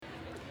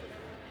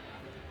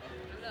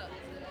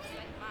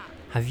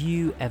Have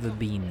you ever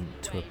been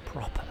to a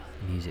proper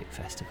music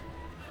festival?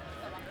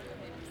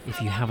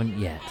 If you haven't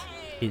yet,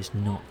 it's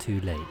not too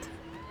late.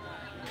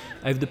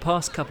 Over the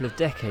past couple of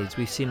decades,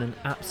 we've seen an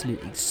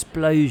absolute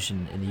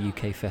explosion in the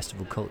UK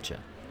festival culture.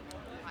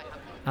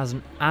 As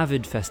an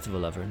avid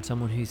festival lover and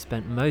someone who's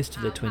spent most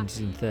of their 20s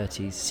and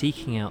 30s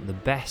seeking out the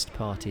best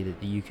party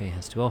that the UK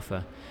has to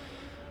offer,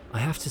 I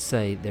have to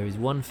say there is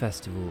one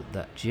festival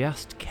that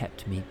just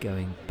kept me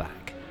going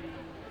back.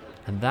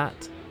 And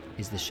that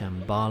is the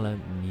Shambala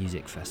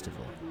Music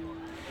Festival.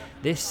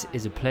 This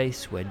is a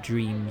place where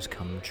dreams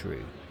come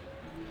true.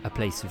 A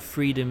place of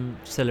freedom,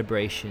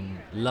 celebration,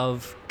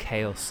 love,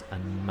 chaos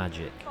and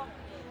magic.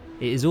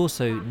 It is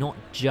also not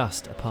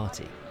just a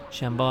party.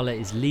 Shambala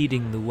is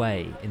leading the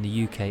way in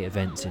the UK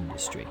events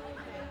industry.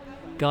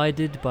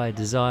 Guided by a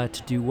desire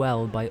to do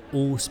well by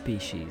all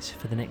species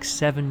for the next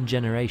 7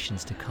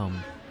 generations to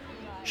come,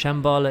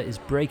 Shambala is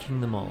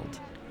breaking the mould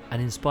and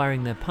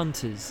inspiring their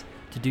punters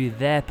to do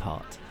their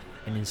part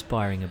in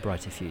inspiring a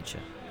brighter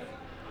future.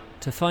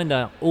 To find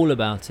out all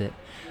about it,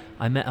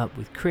 I met up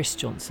with Chris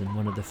Johnson,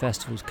 one of the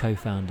festival's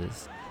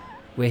co-founders,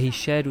 where he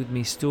shared with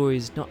me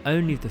stories not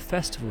only of the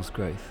festival's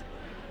growth,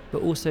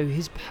 but also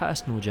his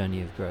personal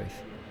journey of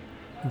growth,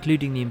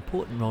 including the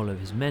important role of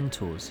his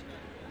mentors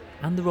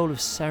and the role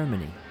of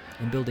ceremony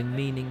in building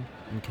meaning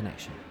and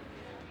connection.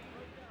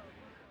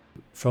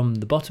 From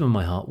the bottom of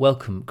my heart,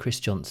 welcome Chris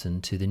Johnson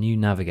to the New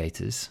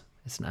Navigators.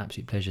 It's an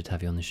absolute pleasure to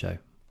have you on the show.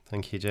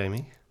 Thank you,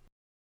 Jamie.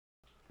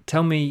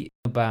 Tell me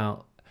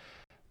about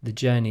the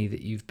journey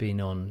that you've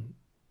been on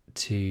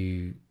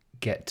to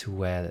get to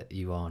where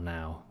you are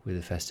now with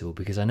the festival,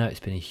 because I know it's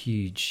been a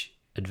huge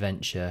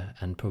adventure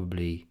and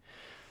probably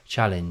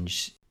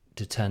challenge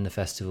to turn the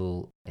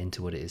festival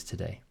into what it is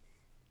today.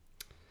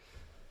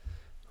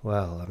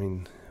 Well, I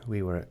mean,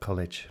 we were at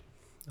college,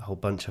 a whole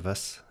bunch of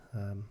us,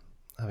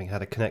 having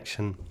had a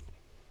connection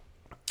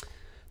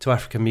to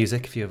African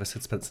music. A few of us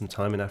had spent some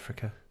time in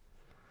Africa.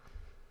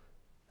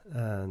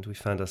 And we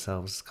found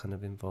ourselves kind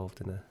of involved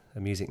in a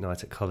music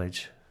night at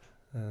college.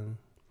 And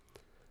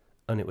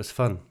it was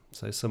fun.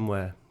 So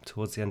somewhere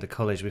towards the end of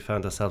college, we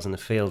found ourselves in a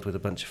field with a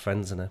bunch of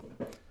friends and a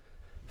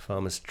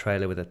farmer's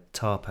trailer with a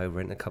tarp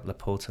over it and a couple of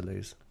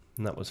portaloos.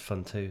 And that was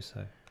fun too.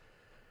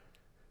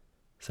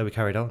 So we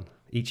carried on.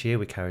 Each year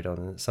we carried on.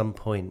 And at some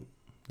point,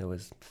 there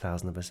was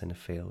 1,000 of us in a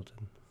field.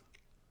 And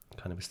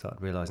kind of we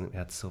started realising that we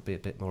had to sort of be a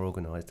bit more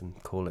organised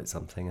and call it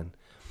something. And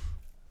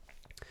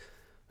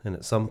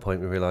at some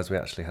point we realised we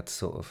actually had to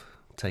sort of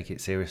take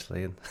it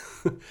seriously and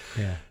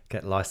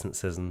get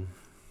licenses and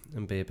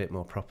be a bit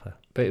more proper.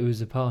 But it was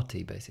a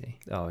party, basically.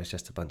 Oh, it was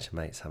just a bunch of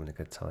mates having a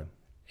good time.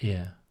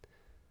 Yeah.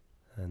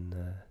 And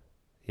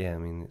I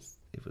mean,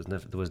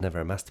 there was never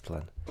a master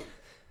plan.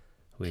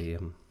 We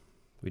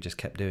just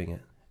kept doing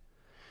it.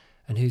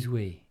 And who's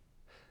we?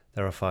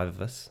 There are 5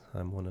 of us.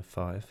 I'm one of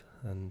 5,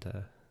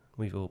 and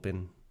we've all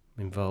been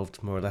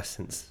involved more or less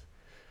since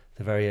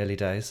the very early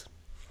days.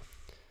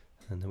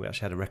 And we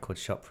actually had a record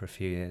shop for a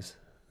few years,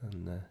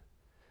 and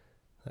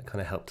that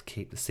kind of helped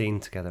keep the scene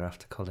together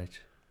after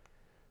college,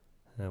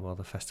 while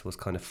the festival was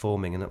kind of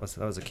forming. And that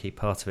was a key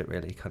part of it,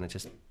 really, kind of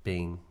just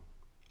being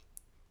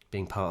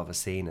part of a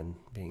scene and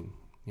being,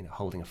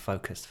 holding a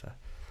focus for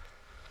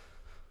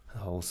a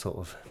whole sort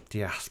of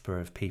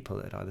diaspora of people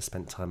that had either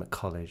spent time at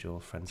college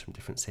or friends from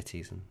different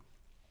cities. And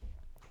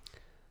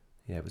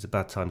yeah, it was a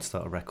bad time to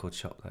start a record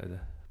shop, though,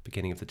 the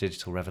beginning of the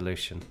digital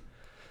revolution.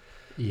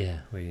 Yeah,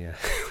 we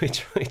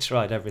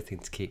tried everything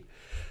to keep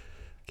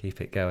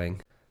it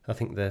going. I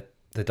think the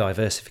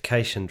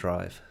diversification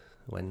drive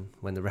when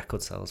the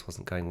record sales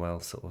wasn't going well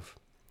sort of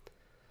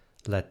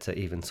led to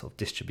even sort of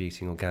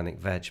distributing organic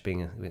veg.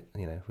 Being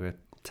we were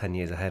 10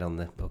 years ahead on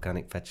the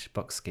organic veg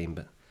box scheme,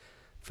 but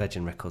veg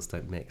and records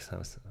don't mix. I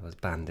was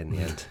banned in the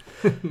end.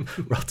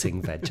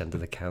 Rotting veg under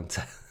the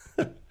counter.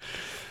 No,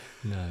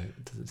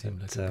 it doesn't seem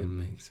like a good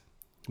mix.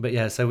 But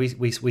yeah, so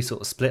we sort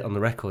of split on the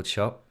record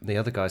shop. The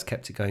other guys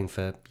kept it going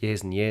for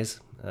years and years.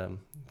 It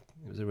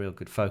was a real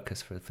good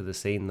focus for the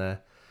scene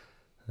there.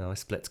 I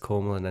split to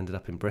Cornwall and ended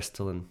up in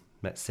Bristol and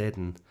met Sid,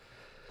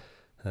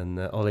 and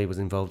Ollie was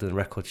involved in the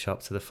record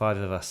shop. So the 5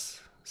 of us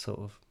sort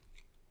of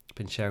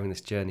been sharing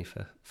this journey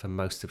for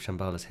most of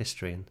Shambala's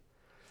history.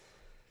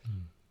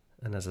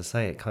 And as I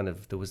say, it kind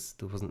of there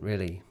wasn't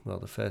really, well,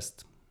 the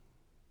first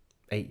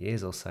 8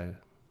 years or so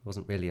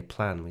wasn't really a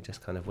plan. We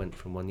just kind of went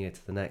from one year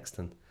to the next,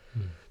 and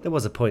there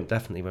was a point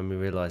definitely when we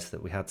realised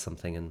that we had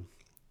something and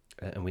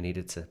we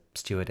needed to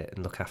steward it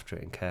and look after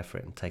it and care for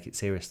it and take it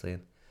seriously.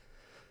 And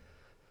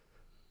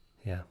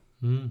yeah.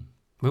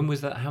 When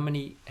was that? How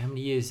many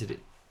years did it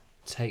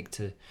take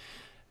to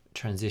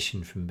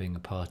transition from being a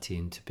party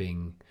into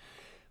being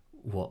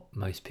what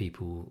most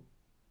people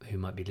who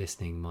might be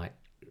listening might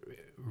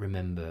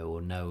remember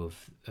or know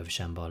of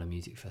Shambala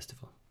Music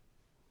Festival?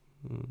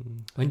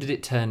 When did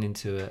it turn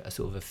into a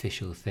sort of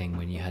official thing,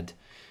 when you had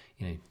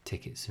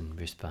tickets and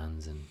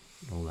wristbands and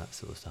all that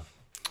sort of stuff?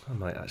 I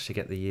might actually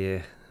get the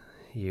year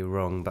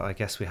wrong, but I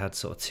guess we had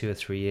sort of 2 or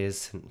 3 years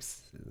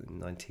since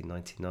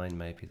 1999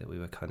 maybe that we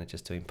were kind of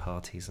just doing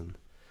parties and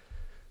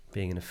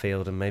being in a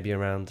field, and maybe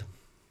around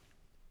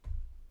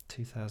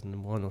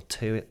 2001 or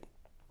 2, it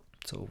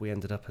sort of we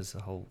ended up as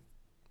a whole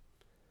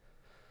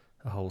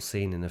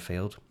scene in a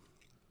field.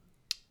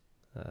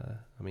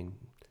 I mean,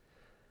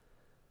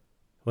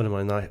 one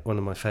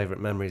of my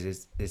favourite memories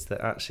is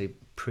that actually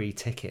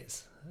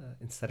pre-tickets,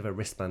 instead of a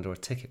wristband or a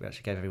ticket, we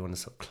actually gave everyone a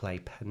sort of clay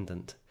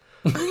pendant.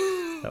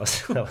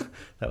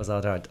 that was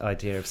our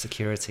idea of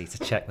security, to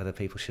check whether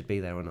people should be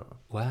there or not.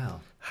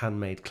 Wow.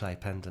 Handmade clay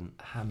pendant.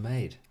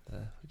 Handmade.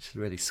 Which is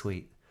really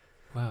sweet.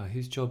 Wow.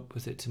 Whose job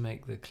was it to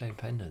make the clay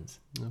pendants?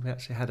 We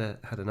actually had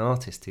an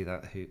artist do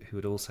that who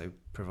had also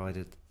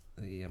provided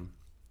the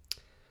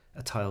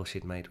a tile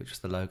she'd made, which was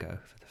the logo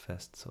for the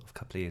first sort of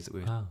couple of years that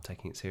we were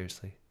taking it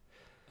seriously.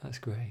 That's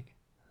great.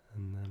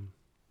 And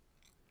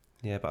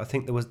yeah, but I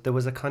think there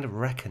was a kind of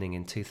reckoning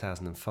in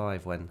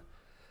 2005 when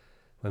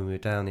we were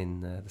down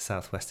in the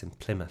southwest in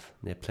Plymouth,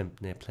 near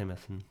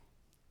Plymouth, and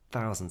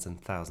thousands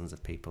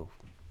of people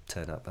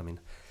turn up. I mean,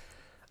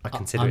 I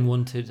consider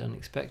unwanted,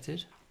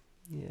 unexpected.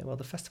 Yeah, well,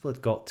 the festival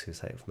had got to,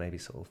 say, maybe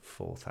sort of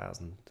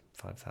 4,000,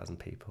 5,000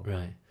 people,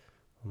 right?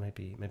 Or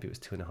maybe it was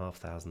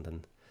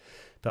 2,500,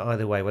 but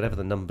either way, whatever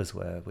the numbers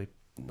were, we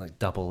like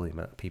double the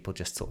amount of people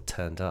just sort of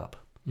turned up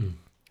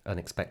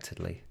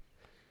unexpectedly.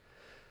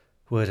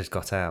 Word had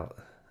got out,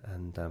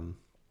 and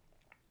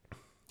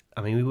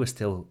I mean, we were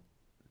still,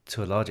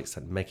 to a large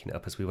extent, making it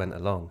up as we went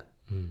along.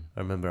 I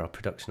remember our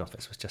production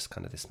office was just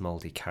kind of this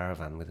mouldy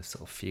caravan with a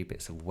sort of few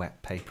bits of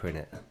wet paper in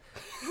it.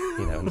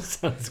 You know,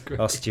 sounds great.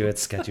 Our steward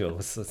schedule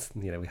was,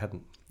 you know,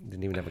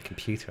 didn't even have a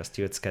computer. Our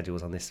steward schedule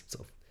was on this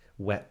sort of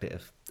wet bit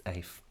of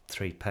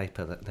A3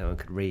 paper that no one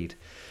could read.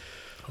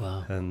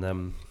 Wow.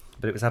 And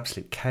but it was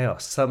absolute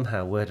chaos.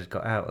 Somehow word had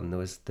got out, and there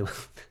was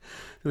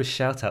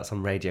shout outs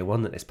on Radio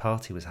 1 that this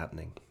party was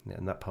happening,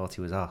 and that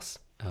party was us.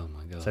 Oh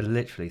my God. So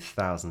literally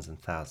thousands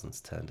and thousands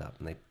turned up,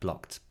 and they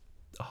blocked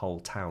a whole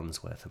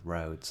town's worth of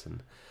roads,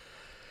 and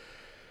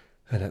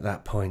at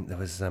that point there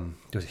was a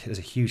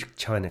huge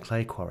china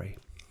clay quarry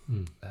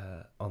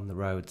on the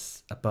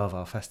roads above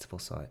our festival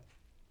site,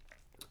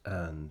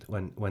 and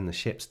when the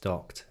ships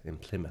docked in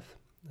Plymouth,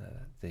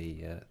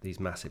 these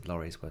massive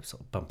lorries were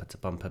sort of bumper to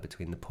bumper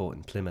between the port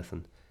in Plymouth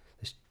and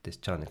this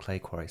china clay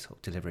quarry, sort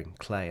of delivering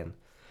clay. And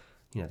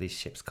you know, these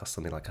ships cost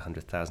something like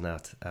 100,000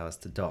 hours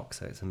to dock,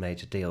 so it's a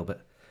major deal.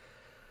 But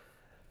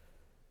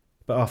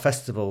our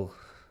festival,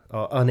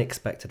 our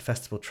unexpected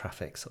festival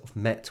traffic, sort of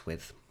met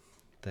with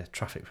the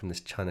traffic from this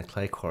china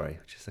clay quarry,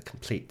 which is a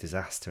complete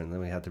disaster. And then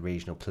we had the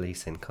regional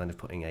police in, kind of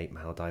putting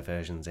 8-mile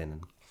diversions in,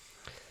 and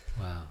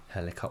wow,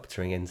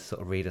 helicoptering in to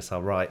sort of read us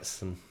our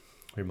rights and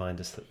remind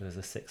us that there was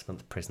a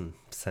 6-month prison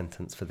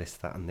sentence for this,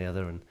 that, and the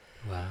other. And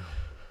wow.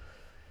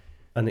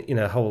 And you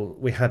know,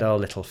 we had our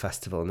little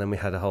festival, and then we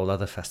had a whole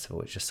other festival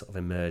which just sort of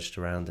emerged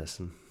around us.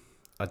 And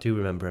I do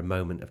remember a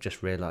moment of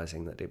just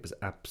realising that it was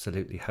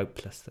absolutely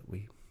hopeless, that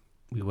we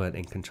weren't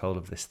in control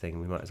of this thing.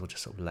 We might as well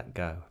just sort of let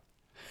go.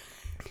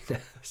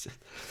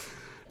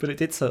 But it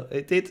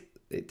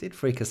did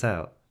freak us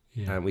out,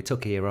 and we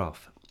took a year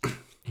off.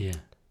 Yeah.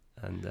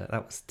 And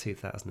that was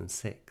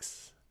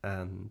 2006.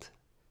 And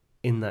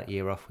in that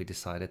year off, we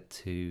decided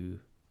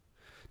to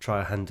try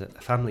our hand at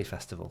a family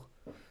festival.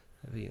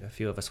 A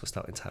few of us were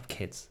starting to have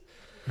kids.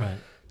 Right.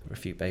 There were a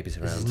few babies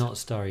around. This is not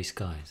Starry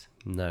Skies.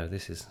 No,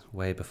 this is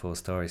way before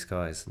Starry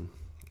Skies. And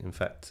in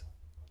fact,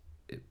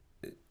 it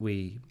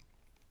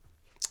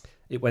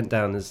went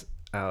down as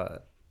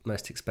our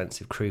most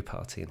expensive crew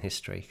party in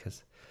history,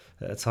 because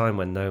at a time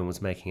when no one was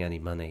making any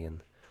money,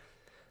 and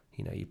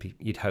you know,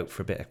 you'd hope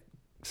for a bit of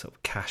sort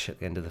of cash at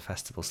the end of the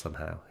festival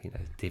somehow, you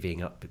know,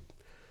 divvying up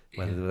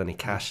whether there was any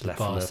cash left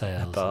from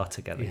a bar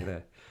together. You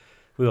know,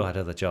 we all had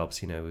other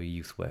jobs. You know, we were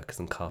youth workers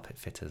and carpet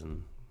fitters,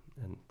 and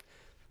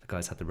the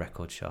guys had the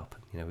record shop.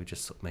 And, you know, we were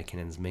just sort of making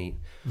ends meet.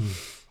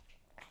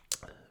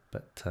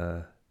 But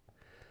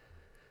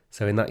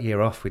so in that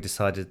year off, we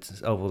decided,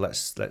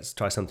 let's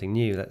try something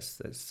new.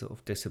 Let's sort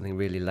of do something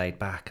really laid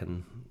back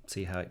and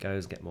see how it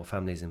goes, get more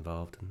families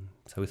involved. And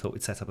so we thought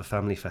we'd set up a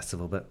family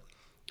festival, but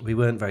we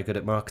weren't very good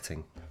at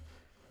marketing.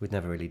 We'd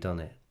never really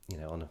done it, you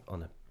know,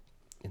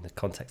 in the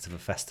context of a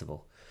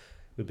festival.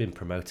 We'd been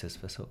promoters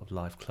for sort of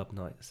live club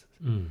nights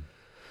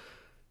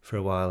for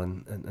a while,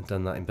 and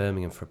done that in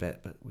Birmingham for a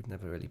bit, but we'd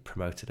never really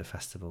promoted a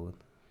festival.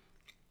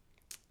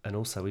 And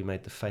also we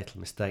made the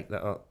fatal mistake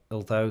that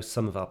although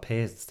some of our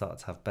peers had started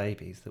to have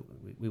babies, that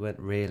we weren't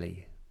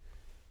really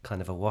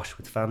kind of awash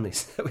with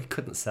families, that we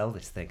couldn't sell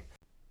this thing.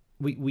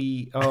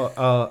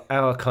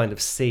 Our kind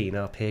of scene,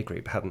 our peer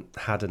group hadn't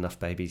had enough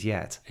babies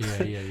yet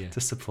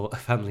to support a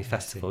family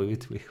festival. We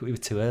were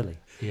too early.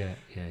 Yeah.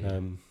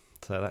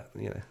 So that,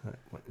 you know,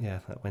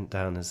 that went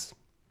down as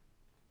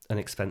an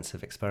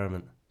expensive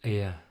experiment.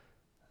 Yeah.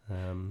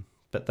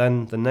 But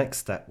then the next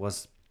step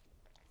was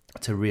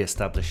to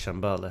re-establish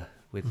Shambala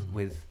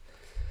with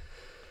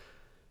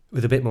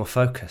a bit more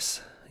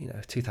focus. You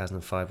know,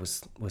 2005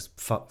 was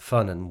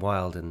fun and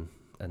wild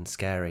and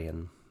scary,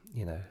 and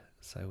you know,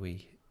 so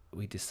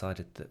we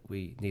decided that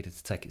we needed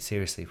to take it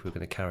seriously if we were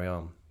going to carry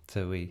on.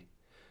 So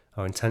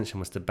our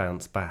intention was to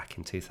bounce back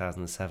in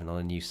 2007 on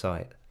a new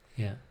site.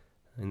 Yeah.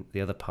 And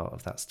the other part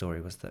of that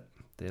story was that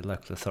the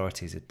local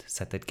authorities had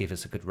said they'd give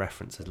us a good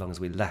reference as long as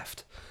we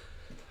left.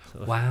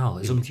 Sort of, Wow,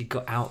 as long as you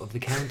got out of the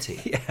county.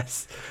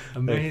 yes.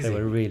 Amazing. They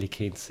were really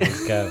keen to see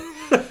us go.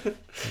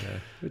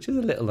 Which is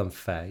a little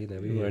unfair,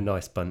 we were a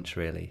nice bunch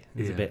really.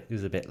 It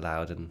was a bit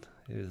loud, and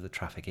it was the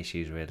traffic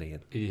issues really,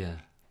 and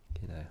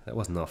that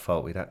wasn't our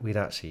fault. We'd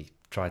actually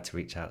tried to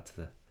reach out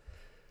to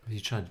You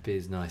tried to be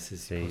as nice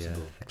as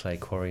possible. The clay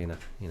quarry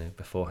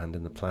beforehand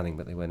in the planning,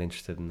 but they weren't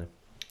interested in a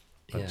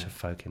bunch of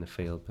folk in the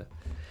field. But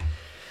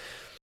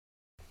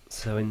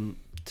so in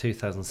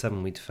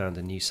 2007 we'd found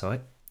a new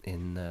site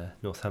in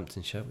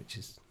Northamptonshire, which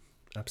is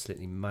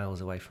absolutely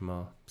miles away from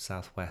our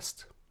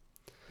southwest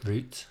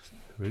roots,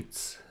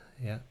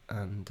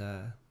 and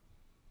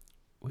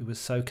we were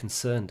so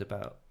concerned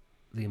about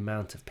the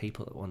amount of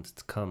people that wanted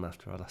to come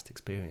after our last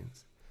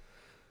experience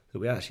that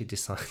we actually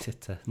decided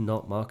to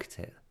not market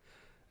it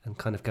and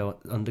kind of go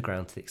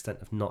underground to the extent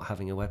of not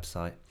having a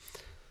website.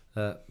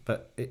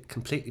 But it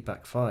completely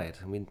backfired,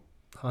 and we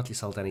hardly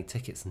sold any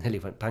tickets and nearly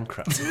went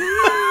bankrupt.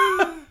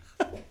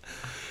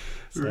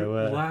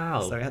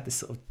 Wow. So we had this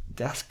sort of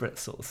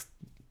desperate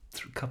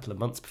couple of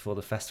months before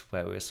the festival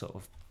where we were sort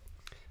of,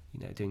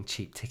 doing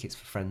cheap tickets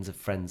for friends of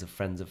friends of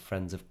friends of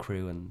friends of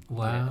crew and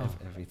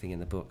everything in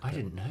the book. I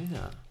didn't know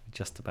that.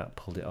 Just about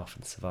pulled it off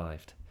and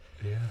survived.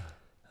 Yeah.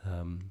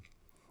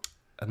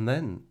 And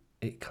then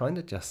it kind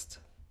of just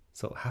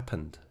sort of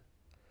happened.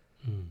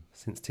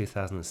 Since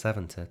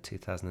 2007 to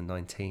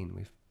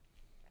 2019,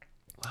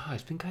 Wow,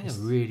 it's been going a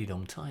really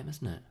long time,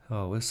 hasn't it?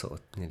 Oh, we're sort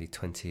of nearly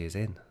 20 years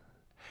in.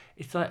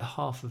 It's like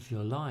half of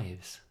your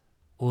lives,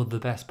 or the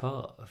best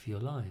part of your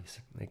lives.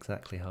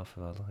 Exactly half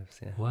of our lives,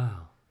 yeah.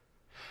 Wow.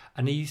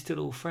 And are you still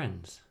all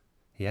friends?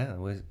 Yeah,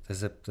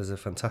 there's a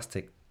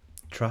fantastic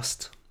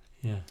trust.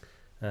 Yeah.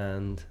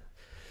 And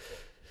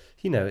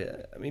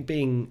I mean,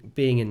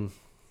 being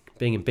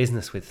in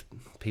business with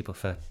people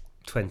for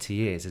 20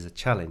 years is a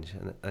challenge,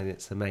 and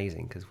it's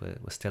amazing because we're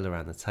still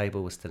around the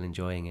table, we're still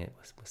enjoying it,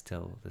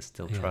 there's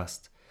still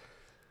trust.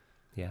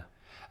 Yeah.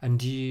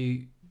 And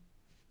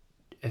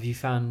have you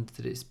found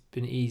that it's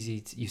been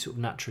easy you sort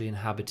of naturally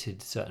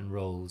inhabited certain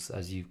roles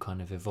as you've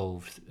kind of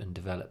evolved and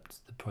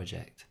developed the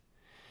project,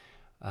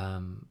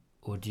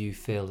 or do you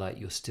feel like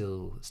you're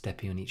still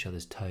stepping on each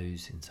other's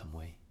toes in some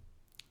way?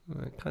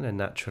 Kind of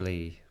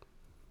naturally,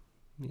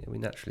 we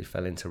naturally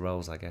fell into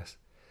roles, I guess.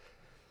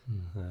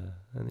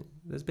 And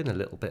there's been a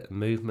little bit of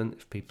movement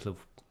if people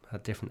have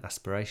had different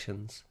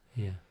aspirations.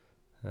 Yeah.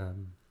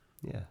 And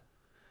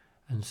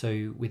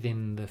so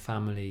within the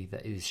family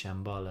that is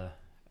Shambala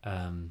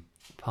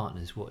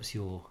Partners, what's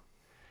your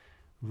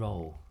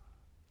role?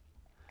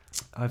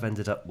 I've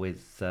ended up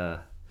with,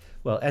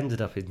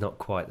 ended up is not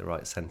quite the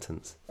right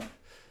sentence.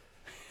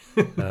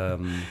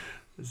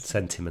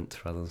 Sentiment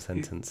rather than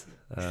sentence.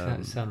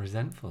 Sound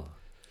resentful.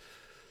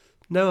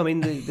 No, I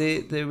mean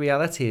the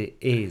reality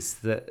is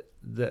that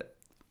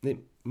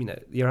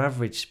your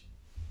average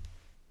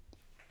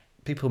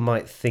people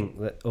might think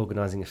that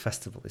organising a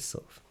festival is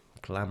sort of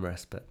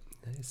glamorous, but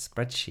it's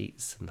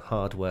spreadsheets and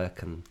hard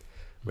work and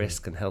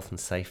risk and health and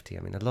safety.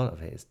 I mean, a lot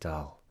of it is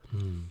dull,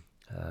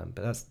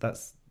 but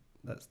that's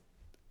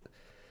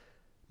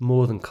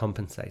more than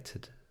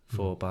compensated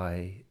for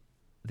by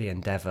the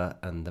endeavour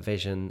and the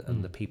vision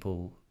and the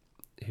people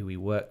who we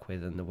work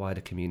with and the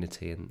wider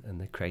community and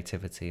the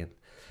creativity and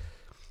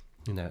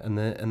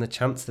and the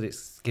chance that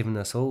it's given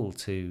us all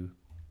to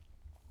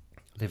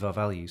live our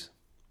values.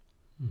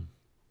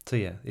 So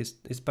yeah,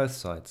 it's both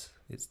sides.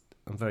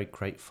 I'm very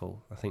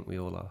grateful. I think we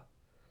all are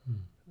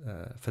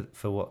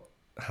for what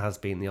has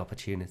been the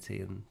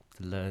opportunity and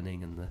the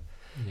learning and the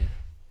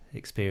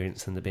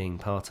experience and the being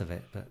part of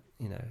it. But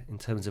in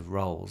terms of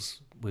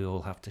roles, we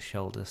all have to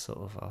shoulder sort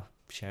of our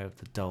share of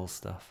the dull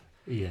stuff.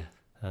 Yeah.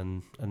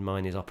 And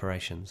mine is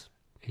operations.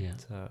 Yeah.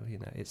 So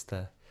it's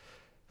the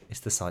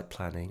site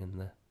planning and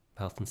the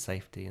health and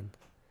safety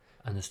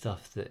and the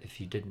stuff that if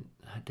you didn't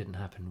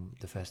happen,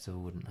 the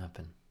festival wouldn't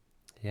happen.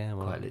 Yeah,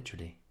 well, quite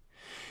literally.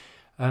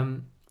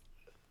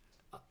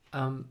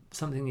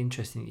 Something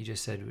interesting that you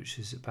just said, which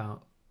is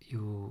about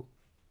your,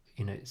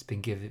 it's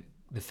been given,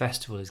 the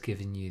festival has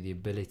given you the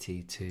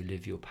ability to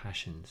live your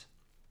passions.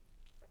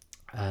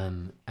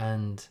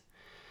 And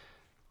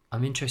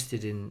I'm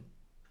interested in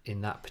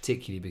that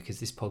particularly because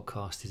this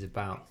podcast is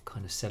about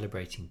kind of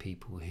celebrating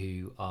people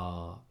who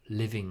are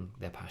living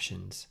their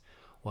passions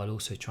while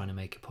also trying to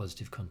make a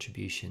positive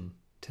contribution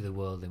to the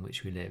world in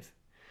which we live.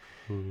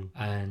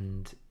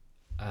 And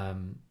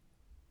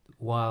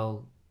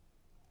while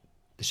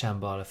the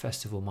Shambala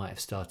Festival might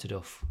have started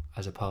off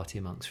as a party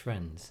amongst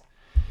friends,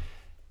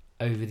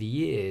 over the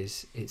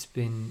years it's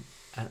been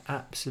an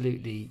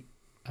absolutely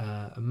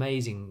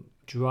amazing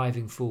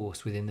driving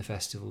force within the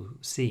festival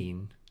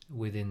scene,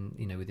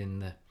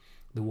 within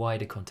the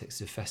wider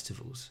context of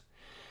festivals.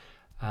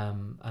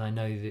 And I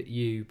know that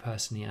you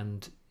personally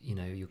and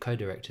your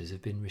co-directors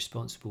have been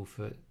responsible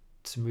for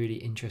some really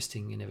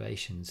interesting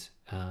innovations.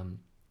 And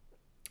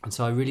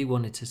so I really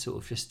wanted to sort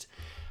of just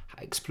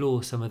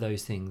explore some of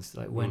those things.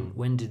 Like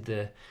when did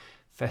the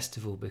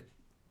festival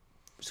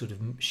sort of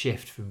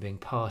shift from being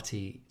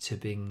party to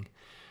being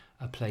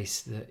a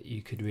place that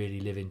you could really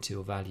live into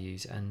your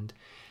values, and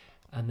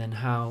then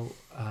how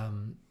I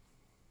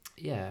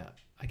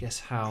guess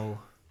how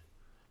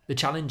the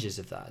challenges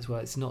of that as well.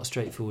 It's not a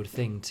straightforward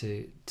thing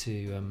to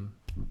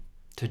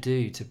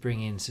do, to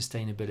bring in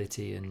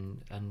sustainability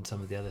and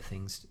some of the other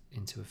things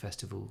into a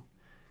festival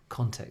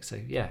context. So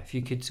yeah, if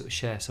you could sort of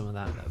share some of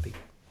that would be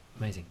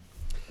amazing.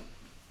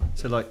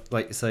 So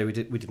like you say, we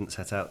didn't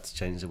set out to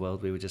change the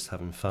world. We were just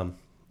having fun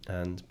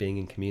and being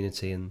in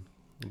community,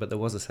 but there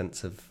was a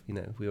sense of,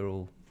 I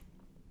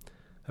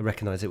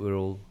recognise that we were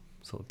all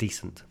sort of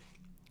decent.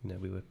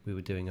 We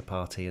were doing a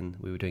party and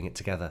we were doing it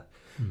together.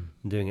 And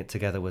doing it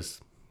together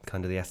was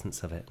kind of the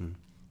essence of it, and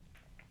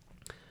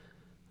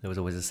there was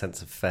always a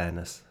sense of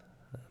fairness.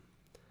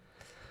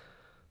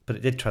 But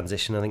it did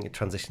transition. I think it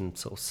transitioned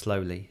sort of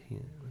slowly.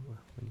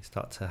 When you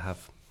start to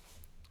have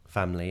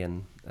family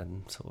and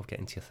sort of get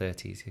into your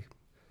 30s, I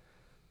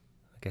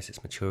guess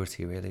it's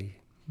maturity really.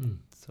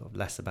 Sort of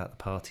less about the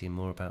party and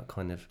more about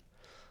kind of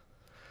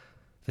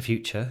the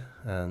future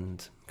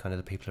and kind of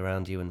the people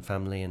around you and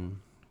family. And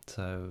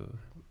so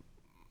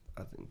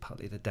I think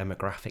partly the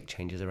demographic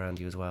changes around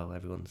you as well.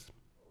 Everyone's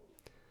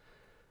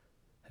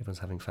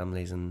having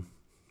families and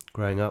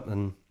growing up,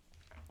 and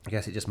I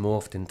guess it just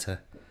morphed into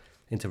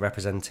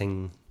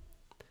representing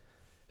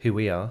who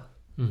we are,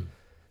 or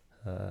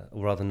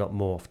rather not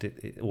morphed.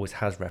 It always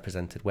has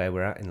represented where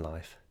we're at in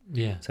life.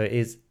 Yeah. So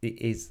it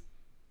is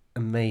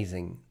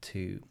amazing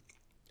to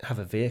have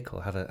a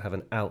vehicle, have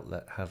an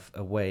outlet, have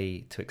a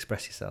way to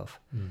express yourself,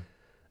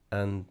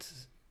 and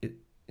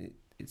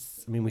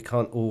it's. I mean, we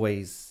can't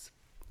always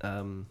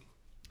all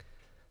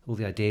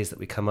the ideas that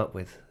we come up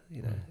with,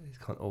 it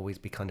can't always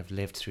be kind of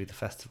lived through the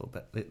festival.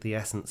 But the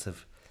essence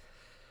of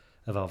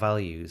our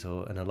values,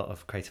 and a lot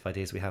of creative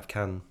ideas we have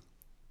can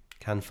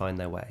find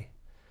their way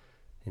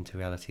into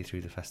reality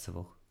through the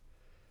festival.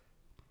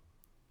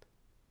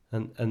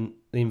 And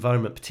the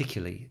environment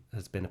particularly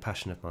has been a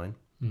passion of mine.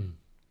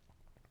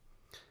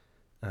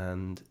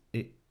 And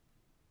it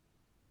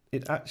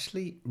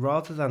actually,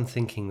 rather than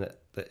thinking that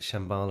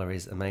Shambala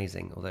is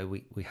amazing, although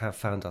we have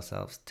found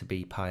ourselves to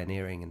be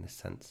pioneering in this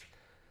sense,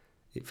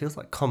 it feels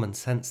like common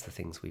sense, the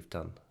things we've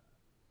done.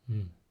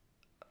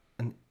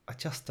 And I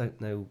just don't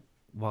know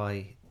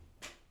why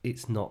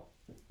it's not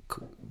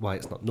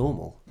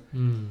normal.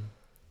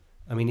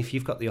 I mean, if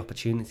you've got the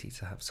opportunity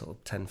to have sort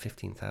of 10,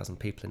 15,000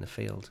 people in a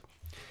field,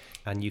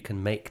 and you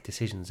can make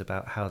decisions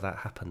about how that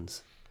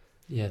happens.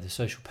 Yeah, the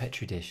social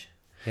petri dish.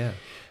 Yeah.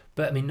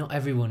 But I mean, not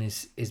everyone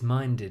is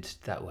minded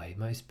that way.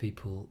 Most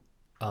people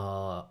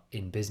are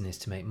in business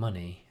to make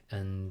money,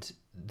 and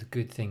the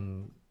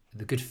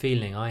good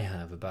feeling I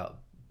have about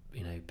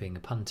being a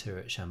punter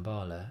at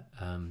Shambala,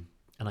 and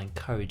I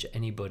encourage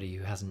anybody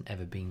who hasn't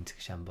ever been to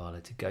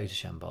Shambala to go to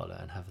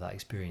Shambala and have that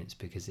experience,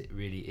 because it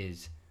really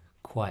is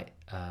quite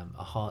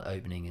a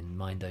heart-opening and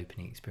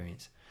mind-opening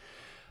experience.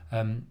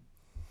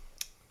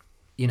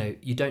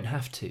 You don't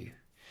have to,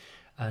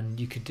 and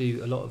you could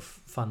do a lot of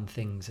fun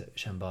things at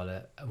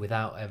Shambala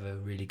without ever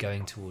really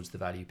going towards the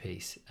value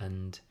piece.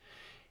 And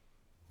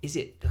is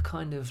it a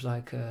kind of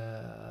like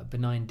a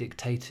benign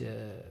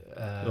dictator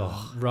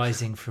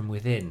rising from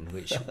within,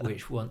 which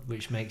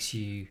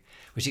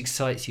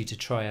excites you to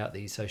try out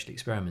these social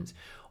experiments,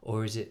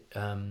 or is it?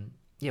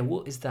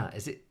 What is that?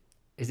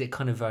 Is it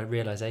kind of a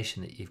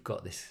realization that you've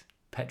got this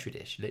petri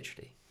dish,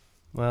 literally?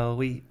 Well,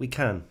 we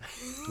can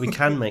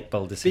make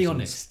bold decisions. Be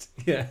honest.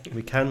 Yeah.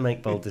 We can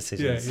make bold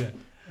decisions. Yeah.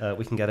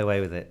 We can get away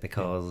with it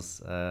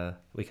because we're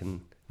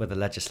the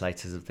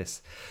legislators of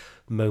this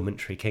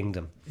momentary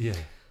kingdom. Yeah.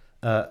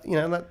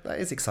 And that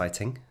is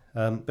exciting,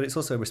 but it's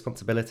also a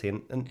responsibility.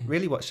 And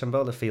really what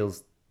Shambhala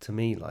feels to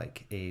me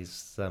like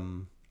is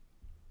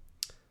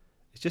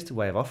it's just a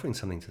way of offering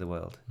something to the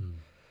world.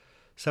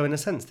 So in a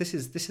sense, this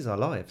is our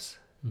lives,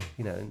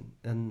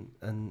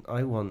 and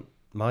I want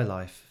my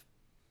life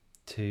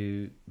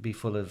to be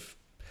full of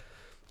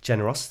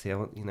generosity.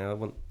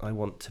 I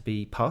want to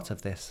be part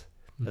of this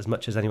as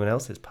much as anyone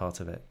else is part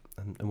of it.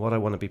 And what I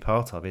want to be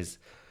part of is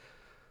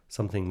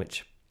something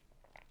which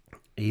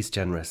is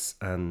generous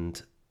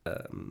and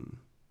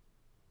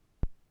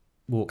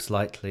walks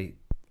lightly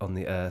on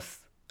the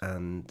earth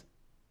and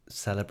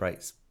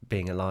celebrates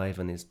being alive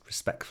and is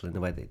respectful in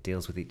the way that it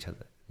deals with each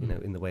other,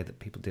 in the way that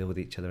people deal with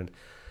each other.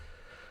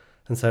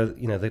 And so,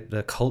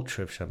 the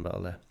culture of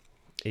Shambhala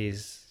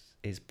is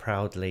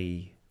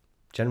proudly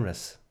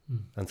generous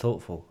and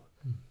thoughtful,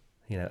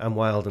 and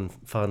wild and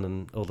fun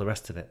and all the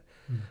rest of it.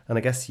 And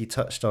I guess you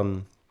touched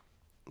on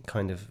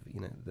kind of,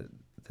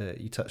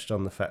 you touched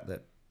on the fact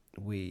that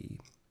we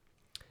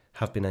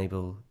have been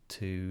able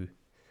to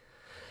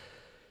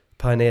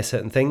pioneer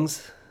certain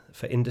things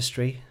for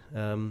industry.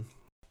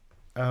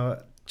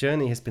 Our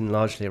journey has been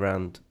largely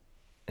around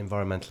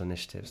environmental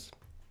initiatives,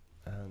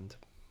 and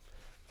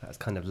that's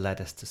kind of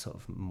led us to sort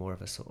of more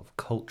of a sort of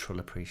cultural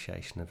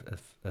appreciation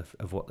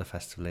of what the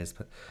festival is.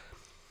 But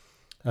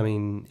I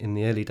mean, in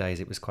the early days,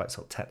 it was quite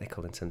sort of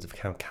technical in terms of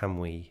how can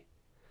we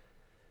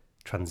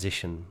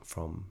transition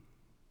from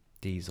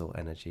diesel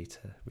energy to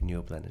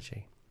renewable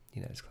energy.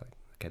 It's like,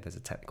 okay, there's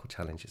a technical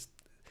challenge. It's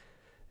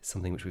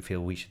something which we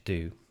feel we should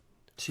do.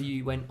 So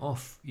you went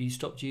off. You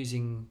stopped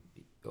using.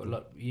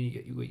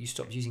 You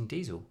stopped using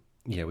diesel.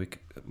 Yeah, we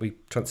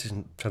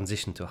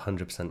transitioned to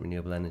 100%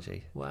 renewable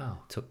energy. Wow.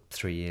 It took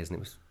 3 years, and it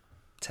was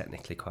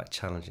technically quite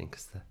challenging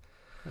because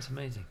that's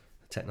amazing.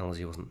 The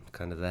technology wasn't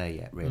kind of there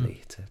yet,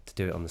 really, to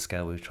do it on the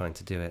scale we were trying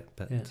to do it.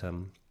 But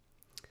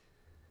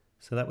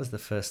so that was the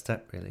first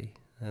step, really,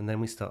 and then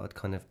we started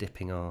kind of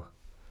dipping our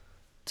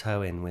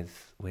toe in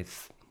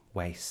with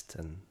waste,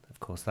 and of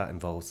course that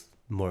involves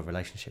more of a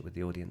relationship with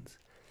the audience.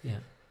 Yeah.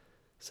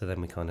 So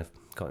then we kind of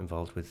got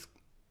involved with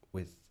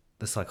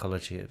the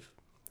psychology of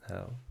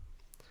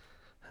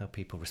how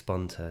people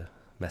respond to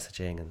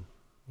messaging, and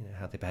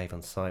how they behave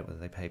on site, whether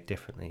they behave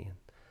differently,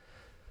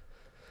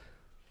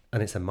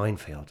 and it's a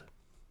minefield,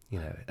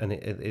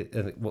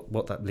 and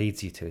what that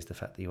leads you to is the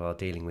fact that you are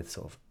dealing with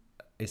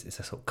it's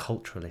a sort of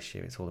cultural issue.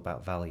 It's all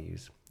about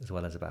values as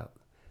well as about,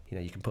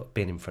 you can put a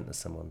bin in front of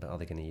someone, but are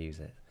they going to use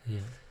it?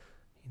 Yeah.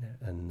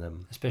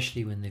 And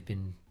especially when they've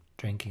been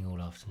drinking all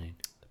afternoon.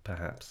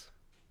 Perhaps,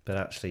 but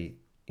actually,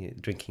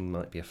 drinking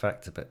might be a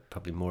factor, but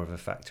probably more of a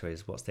factor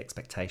is what's the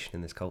expectation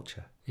in this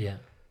culture. Yeah.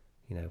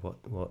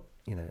 What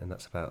and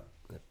that's about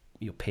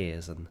your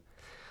peers.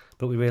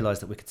 But we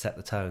realised that we could set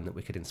the tone, that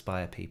we could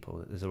inspire people.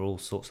 That there are all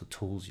sorts of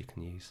tools you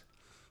can use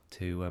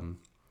to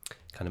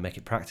kind of make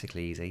it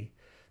practically easy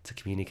to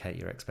communicate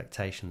your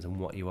expectations and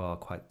what you are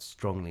quite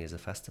strongly as a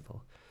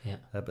festival. Yeah.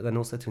 But then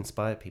also to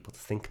inspire people to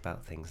think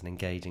about things and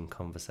engage in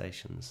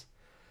conversations.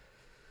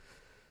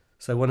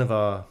 So one of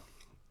our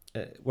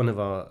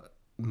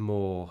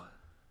more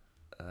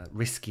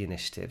risky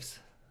initiatives,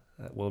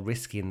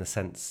 risky in the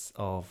sense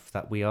of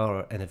that we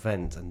are an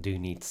event and do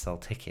need to sell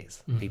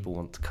tickets. Mm-hmm. People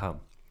want to come.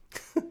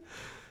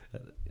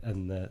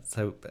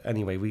 So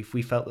anyway,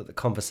 we felt that the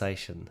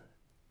conversation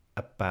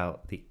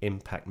about the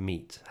impact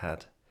meat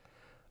had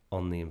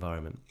on the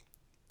environment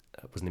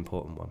was an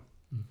important one.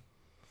 Mm.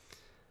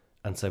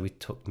 And so we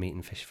took meat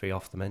and fish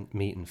off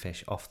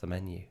the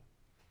menu.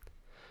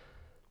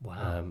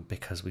 Wow.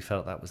 Because we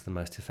felt that was the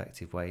most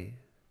effective way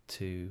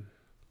to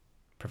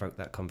provoke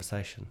that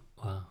conversation.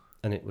 Wow.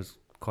 And it was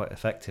quite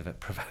effective at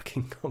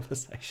provoking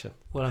conversation.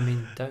 Well, I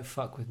mean, don't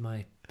fuck with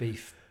my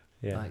beef.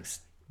 Yeah.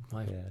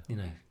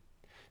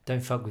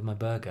 Don't fuck with my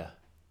burger.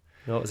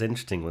 What was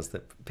interesting was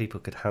that people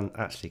could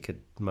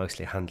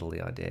mostly handle the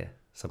idea.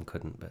 Some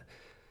couldn't, but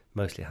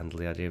mostly handle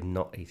the idea of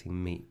not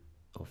eating meat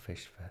or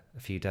fish for a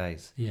few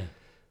days. Yeah.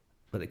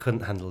 But they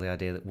couldn't handle the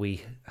idea that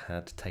we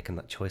had taken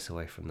that choice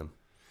away from them.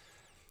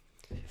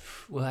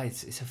 Well,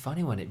 it's a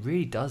funny one. It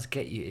really does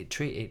get you.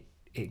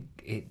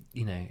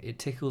 It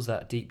tickles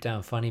that deep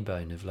down funny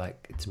bone of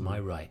like, it's my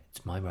right.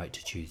 It's my right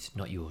to choose,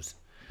 not yours.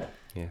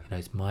 Yeah.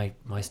 It's my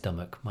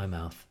stomach, my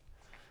mouth.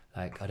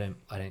 Like, I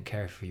don't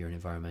care if you're an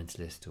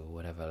environmentalist or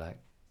whatever. Like,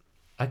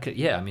 I could,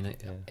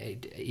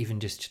 even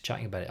just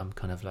chatting about it, I'm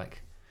kind of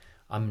like,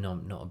 I'm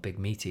not a big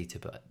meat eater,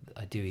 but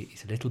I do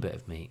eat a little bit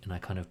of meat, and I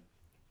kind of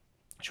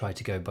try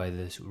to go by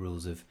the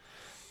rules of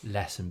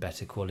less and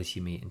better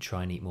quality meat and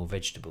try and eat more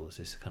vegetables.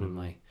 Is kind of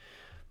my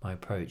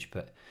approach.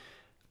 But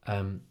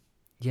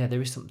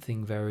there is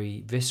something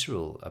very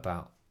visceral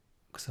about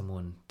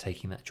someone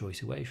taking that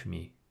choice away from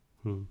you.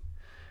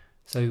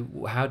 So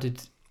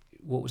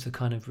what was the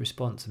kind of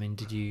response? I mean,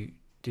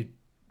 did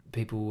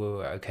people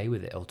were okay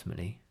with it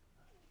ultimately?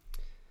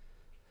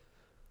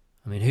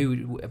 I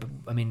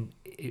mean,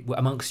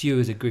 amongst you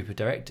as a group of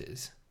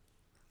directors,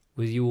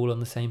 were you all on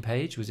the same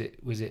page?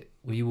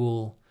 Were you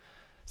all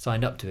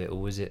signed up to it, or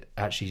was it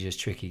actually just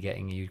tricky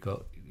getting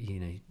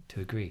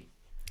to agree?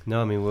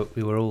 No, I mean,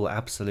 we were all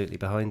absolutely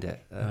behind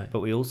it, right.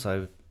 But we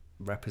also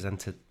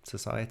represented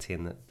society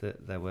in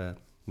that there were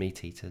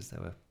meat eaters,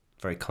 there were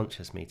very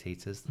conscious meat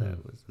eaters, there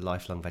was a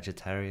lifelong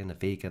vegetarian, a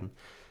vegan.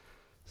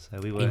 So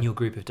we were in your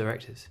group of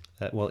directors.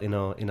 In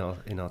our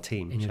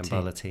team,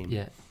 Shambala team.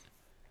 Yeah.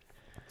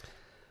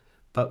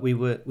 But we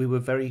were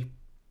very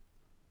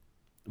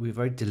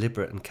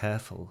deliberate and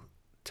careful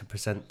to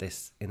present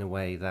this in a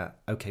way that,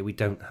 okay, we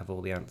don't have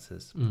all the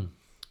answers,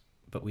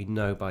 but we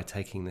know by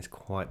taking this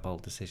quite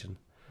bold decision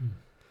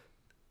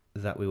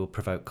that we will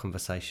provoke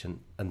conversation,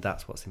 and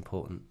that's what's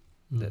important,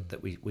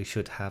 that we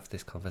should have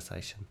this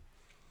conversation.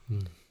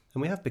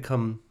 And we have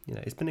become,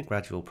 it's been a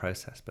gradual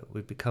process, but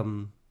we've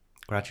become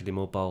gradually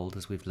more bold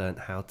as we've learned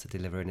how to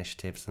deliver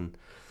initiatives, and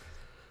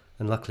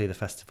luckily the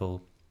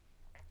festival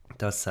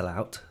does sell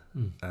out,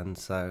 and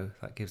so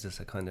that gives us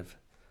a kind of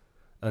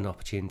an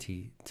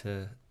opportunity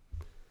to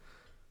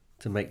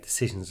make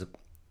decisions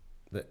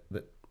that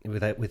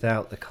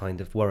without the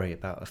kind of worry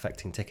about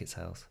affecting ticket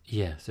sales.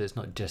 Yeah, so it's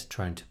not just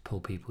trying to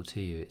pull people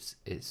to you.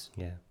 It's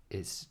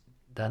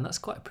and that's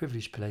quite a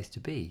privileged place to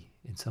be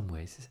in some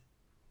ways.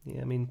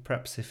 Yeah, I mean,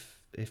 perhaps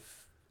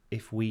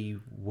if we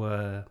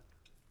were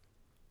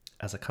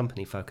as a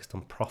company focused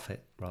on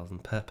profit rather than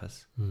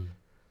purpose,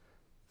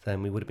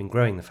 then we would have been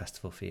growing the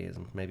festival for years,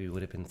 and maybe we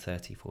would have been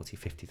 30, 40,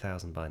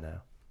 50,000 by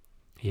now.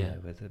 Yeah,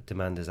 where the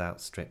demand has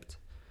outstripped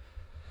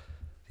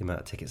the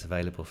amount of tickets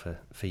available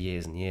for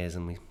years and years,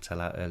 and we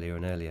sell out earlier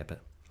and earlier. But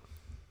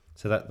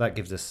so that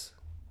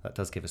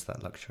does give us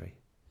that luxury.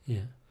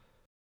 Yeah.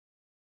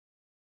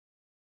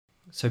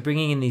 So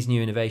bringing in these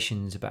new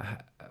innovations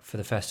for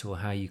the festival,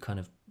 how you kind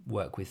of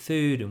work with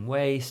food and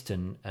waste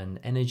and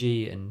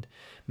energy and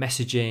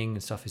messaging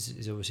and stuff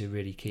is obviously a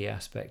really key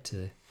aspect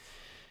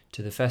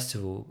to the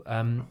festival.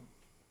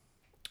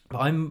 But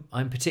I'm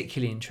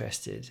particularly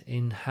interested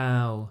in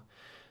how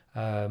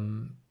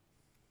you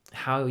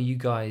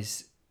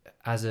guys,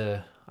 as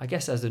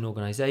an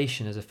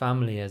organisation, as a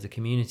family, as a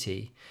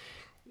community,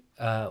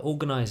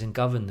 organise and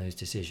govern those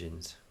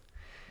decisions.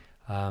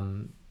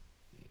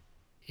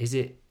 Is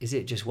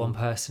it just one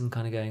person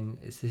kind of going,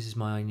 this is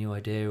my new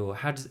idea, or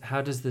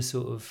how does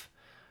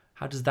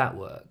that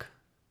work?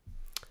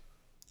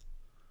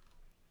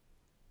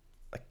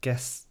 I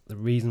guess the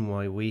reason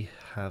why we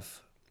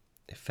have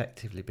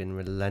effectively been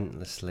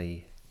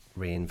relentlessly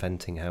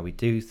reinventing how we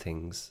do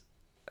things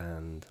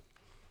and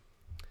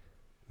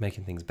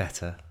making things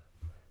better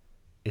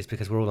is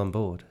because we're all on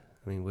board.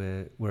 I mean,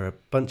 we're a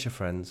bunch of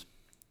friends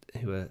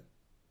who are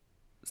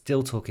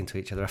still talking to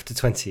each other after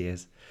 20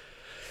 years,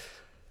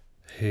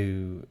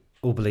 who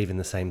all believe in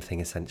the same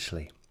thing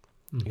essentially.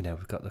 You know,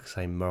 we've got the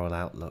same moral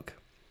outlook.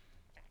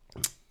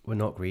 We're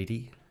not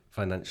greedy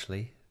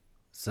financially,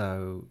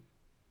 so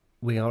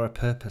we are a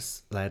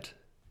purpose-led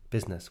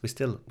business.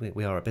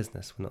 We are a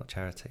business. We're not a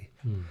charity.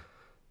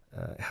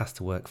 It has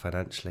to work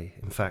financially.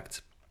 In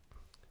fact,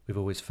 we've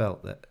always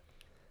felt that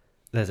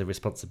there's a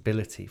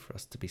responsibility for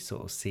us to be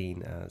sort of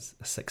seen as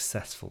a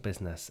successful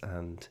business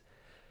and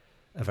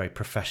a very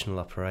professional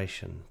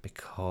operation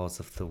because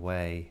of the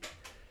way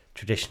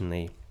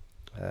traditionally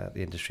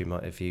the industry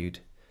might have viewed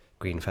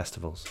green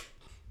festivals.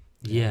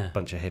 Yeah. A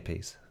bunch of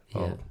hippies.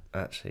 Well,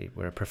 actually,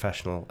 we're a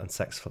professional and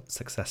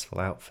successful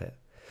outfit.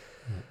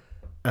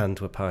 And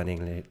we're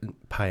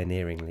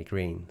pioneeringly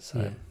green.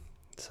 So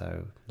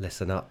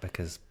listen up,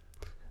 because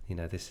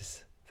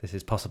this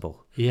is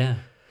possible. Yeah.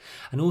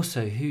 And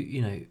also,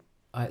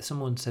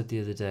 someone said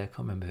the other day, I can't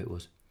remember who it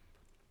was,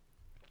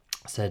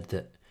 said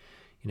that,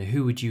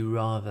 who would you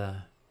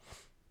rather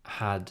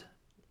had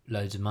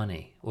loads of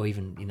money, or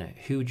even,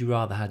 who would you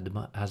rather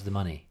has the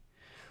money?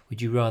 Would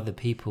you rather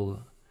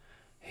people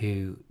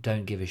who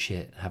don't give a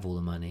shit have all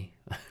the money,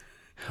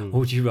 or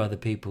would you rather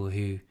people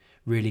who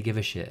really give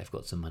a shit have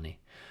got some money?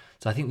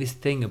 So I think this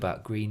thing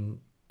about green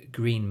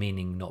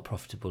meaning not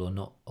profitable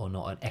or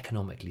not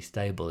economically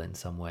stable in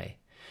some way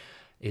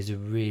is a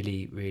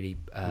really, really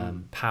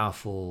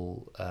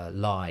powerful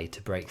lie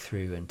to break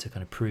through and to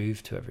kind of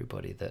prove to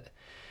everybody that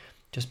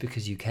just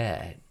because you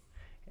care,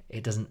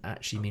 it doesn't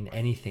actually mean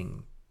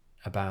anything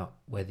about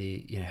whether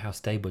how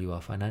stable you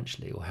are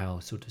financially or how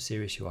sort of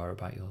serious you are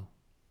about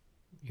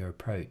your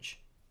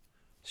approach.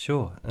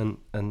 Sure,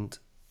 and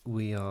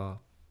we are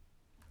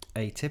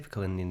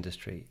atypical in the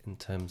industry in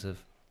terms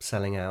of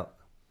selling out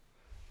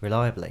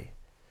reliably,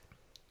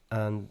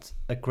 and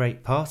a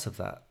great part of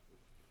that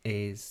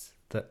is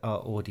that our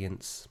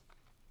audience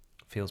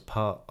feels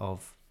part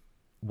of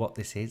what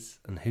this is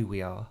and who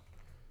we are.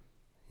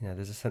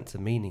 There's a sense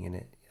of meaning in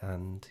it,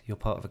 and you're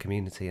part of a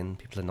community, and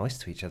people are nice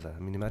to each other. I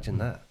mean, imagine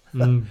that.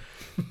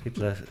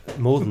 People are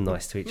more than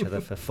nice to each other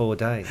for 4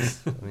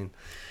 days. I mean,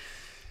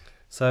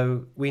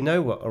 so we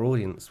know what our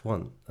audience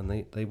want, and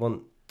they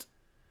want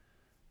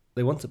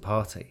a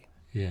party.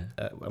 Yeah.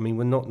 I mean,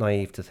 we're not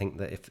naive to think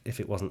that if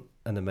it wasn't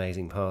an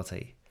amazing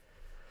party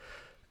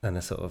and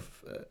a sort of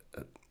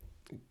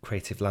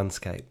creative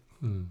landscape,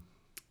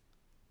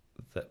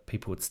 that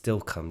people would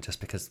still come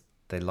just because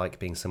they like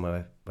being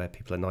somewhere where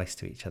people are nice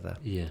to each other.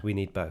 Yeah. We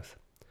need both.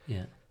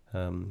 Yeah.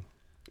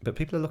 But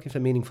people are looking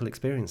for meaningful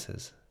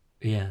experiences.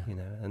 Yeah.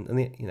 And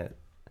the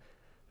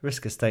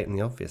risk of stating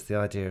the obvious, the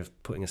idea of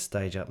putting a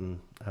stage up and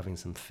having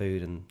some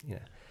food, and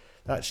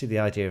actually the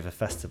idea of a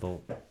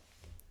festival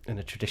in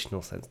a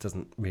traditional sense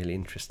doesn't really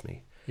interest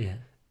me. Yeah.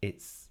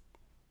 It's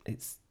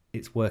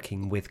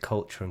working with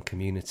culture and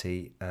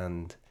community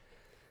and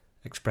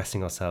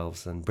expressing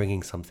ourselves and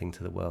bringing something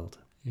to the world.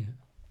 Yeah.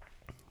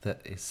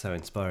 That is so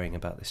inspiring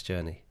about this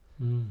journey.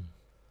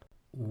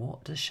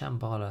 What does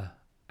Shambala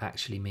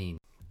actually mean?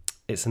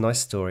 It's a nice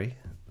story.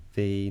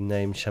 The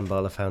name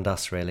Shambala found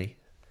us, really.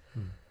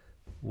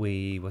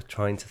 We were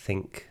trying to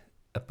think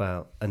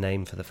about a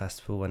name for the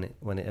festival when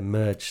it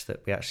emerged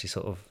that we actually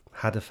sort of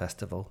had a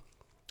festival.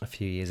 A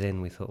few years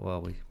in, we thought,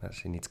 well, we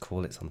actually need to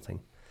call it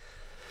something.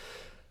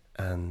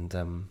 And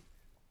there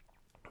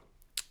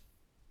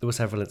were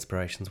several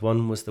inspirations.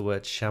 One was the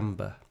word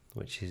shamba,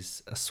 which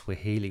is a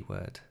Swahili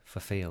word for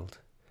field.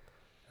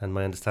 And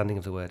my understanding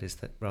of the word is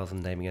that rather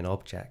than naming an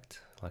object,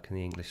 like in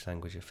the English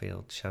language a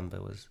field,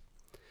 shamba was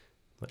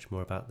much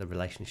more about the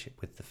relationship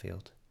with the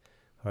field.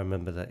 I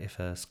remember that if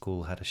a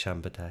school had a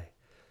shamba day,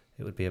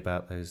 it would be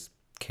about those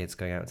kids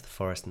going out into the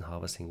forest and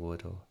harvesting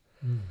wood, or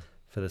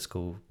for the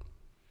school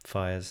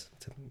fires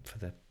for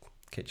the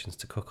kitchens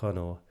to cook on,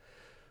 or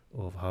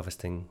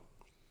harvesting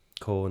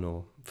corn,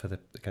 or for the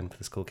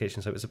school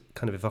kitchen. So it was a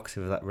kind of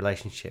evocative of that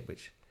relationship,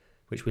 which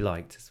we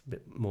liked. It's a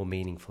bit more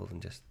meaningful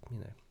than just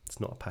it's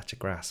not a patch of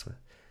grass.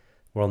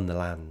 we're on the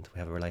land, we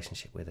have a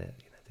relationship with it.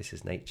 This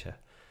is nature.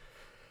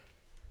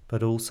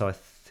 But also, I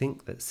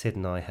think that Sid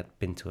and I had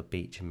been to a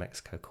beach in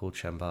Mexico called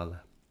Shambala.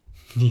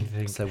 You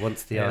think? So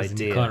once the Yes, and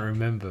idea, you can't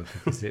remember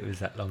because it was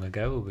that long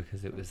ago, or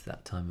because it was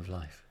that time of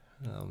life.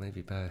 oh,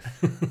 maybe both.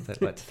 I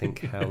don't like to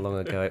think how long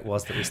ago it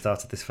was that we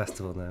started this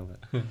festival now,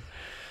 but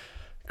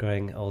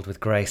growing old with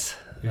grace.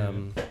 Yeah.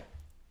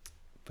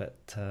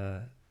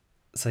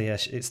 So yeah,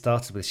 it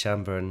started with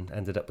Shamba and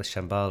ended up with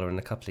Shambhala, and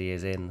a couple of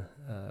years in,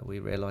 we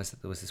realised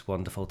that there was this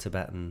wonderful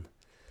Tibetan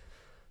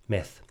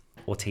myth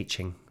or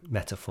teaching,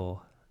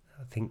 metaphor.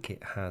 I think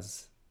it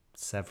has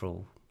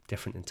several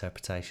different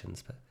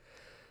interpretations, but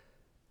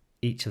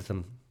each of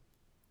them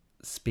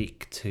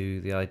speak to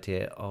the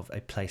idea of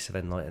a place of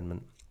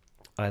enlightenment,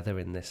 either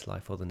in this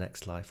life or the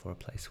next life, or a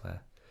place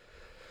where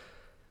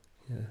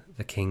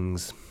the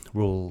kings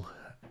rule.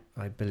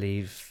 I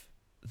believe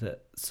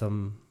that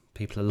some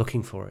people are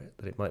looking for it,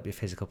 that it might be a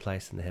physical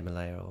place in the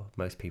Himalaya, or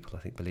most people, I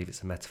think, believe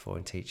it's a metaphor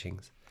in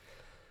teachings.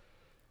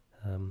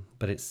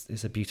 But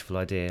it's a beautiful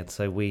idea, and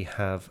so we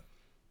have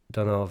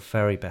done our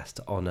very best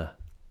to honour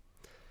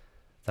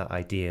that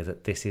idea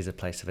that this is a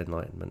place of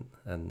enlightenment,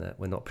 and that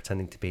we're not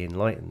pretending to be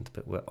enlightened,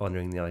 but we're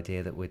honouring the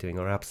idea that we're doing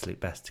our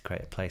absolute best to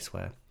create a place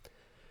where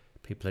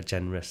people are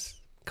generous,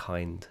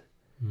 kind,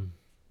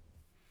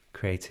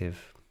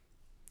 creative,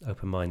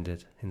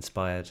 open-minded,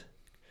 inspired.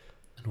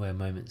 And where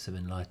moments of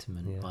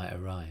enlightenment might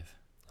arrive.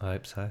 I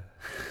hope so.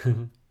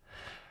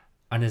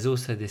 And there's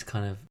also this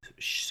kind of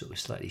sort of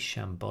slightly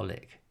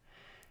shambolic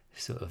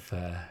sort of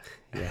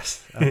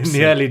yes, in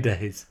the early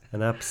days.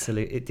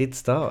 It did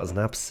start as an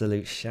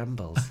absolute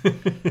shambles.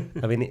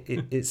 I mean,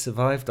 it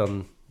survived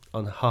on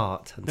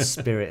heart and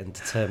spirit and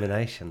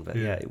determination, but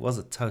yeah, it was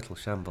a total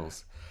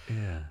shambles.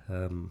 Yeah.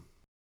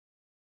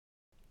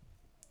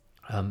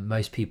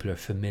 Most people are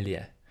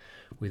familiar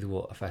with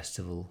what a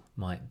festival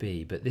might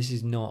be, but this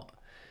is not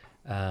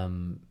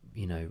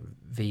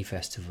V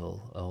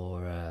Festival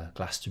or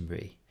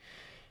Glastonbury.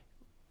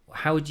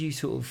 How would you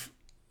sort of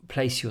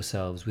place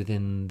yourselves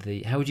within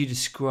how would you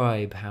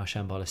describe how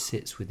Shambhala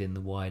sits within the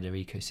wider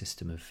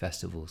ecosystem of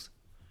festivals?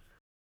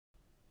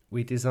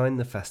 We designed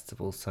the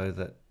festival so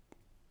that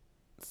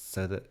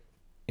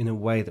in a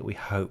way that we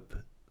hope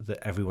that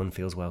everyone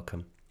feels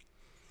welcome.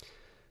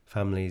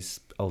 Families,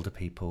 older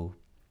people,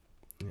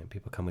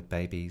 people come with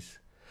babies,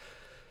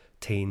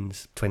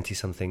 teens,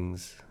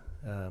 20-somethings.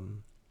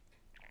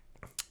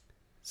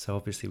 So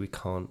obviously we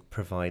can't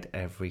provide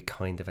every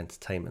kind of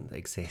entertainment that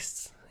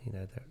exists.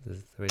 There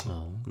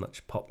isn't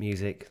much pop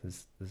music.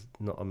 There's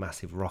not a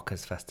massive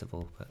rockers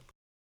festival,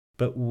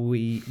 but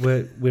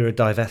we're a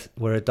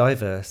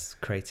diverse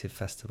creative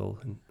festival,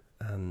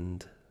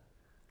 and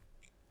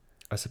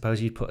I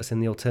suppose you'd put us in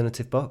the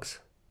alternative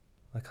box.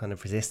 I kind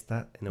of resist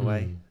that in a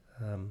way.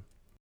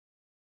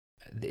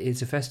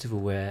 It's a festival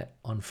where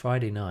on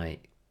Friday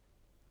night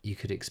you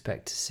could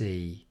expect to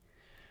see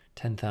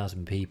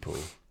 10,000 people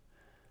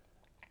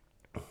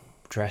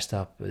dressed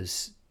up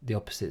as the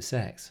opposite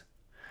sex.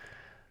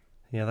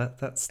 Yeah,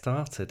 that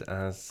started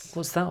as...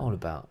 What's that all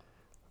about?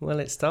 Well,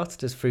 it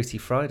started as Fruity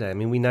Friday. I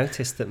mean, we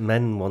noticed that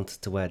men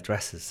wanted to wear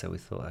dresses, so we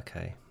thought,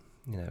 okay,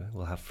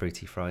 we'll have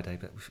Fruity Friday,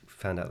 but we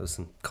found out there was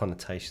some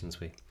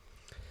connotations we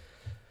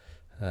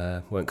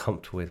weren't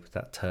comfortable with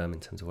that term in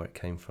terms of where it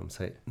came from,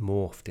 so it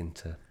morphed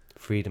into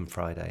Freedom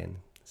Friday, and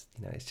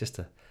it's just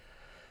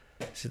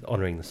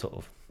honouring the sort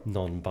of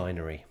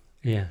non-binary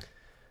in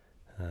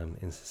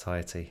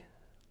society.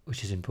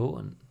 Which is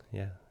important.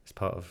 Yeah, it's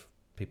part of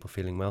people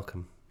feeling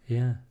welcome.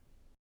 Yeah.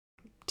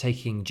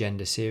 Taking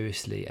gender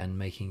seriously and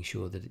making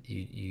sure that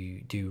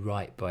you do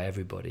right by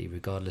everybody,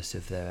 regardless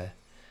of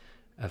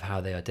how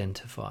they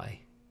identify,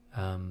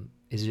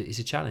 is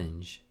a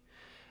challenge.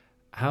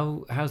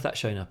 How's that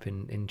shown up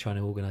in trying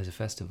to organise a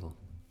festival?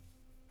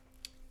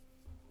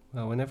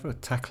 Well, whenever we're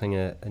tackling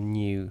a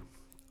new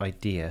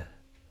idea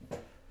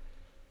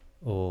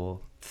or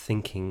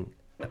thinking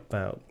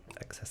about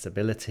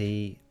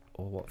accessibility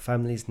or what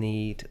families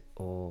need,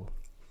 or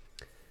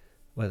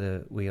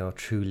whether we are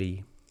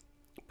truly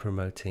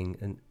promoting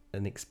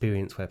an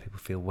experience where people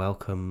feel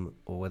welcome,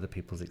 or whether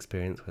people's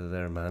experience, whether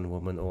they're a man,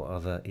 woman or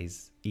other,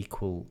 is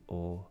equal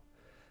or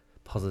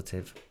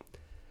positive,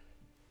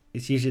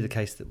 it's usually the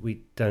case that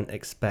we don't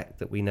expect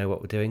that we know what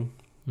we're doing.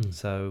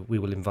 So we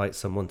will invite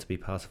someone to be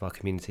part of our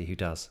community who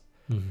does.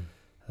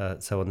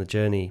 So on the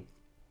journey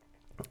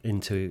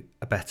into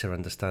a better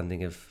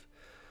understanding of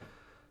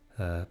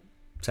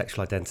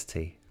sexual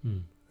identity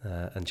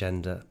and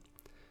gender,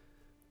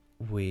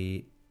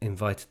 we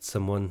invited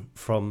someone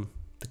from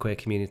the queer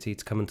community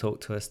to come and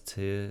talk to us,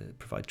 to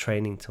provide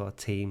training to our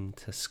team,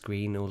 to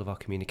screen all of our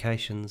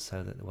communications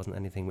so that there wasn't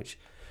anything which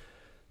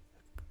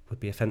would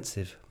be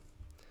offensive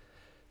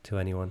to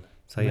anyone.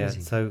 So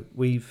Amazing. So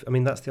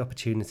that's the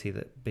opportunity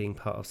that being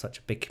part of such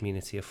a big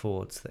community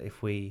affords, that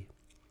if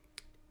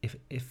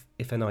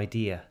an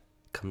idea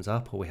comes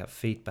up or we have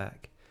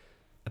feedback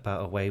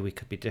about a way we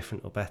could be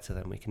different or better,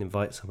 then we can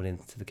invite someone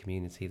into the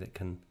community that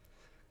can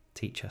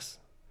teach us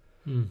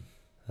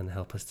and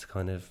help us to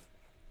kind of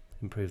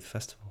improve the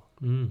festival.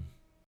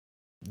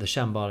 the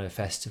Shambala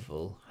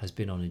festival has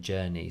been on a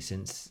journey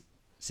since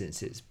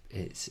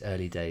its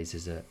early days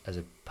as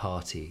a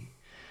party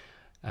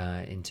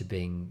into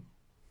being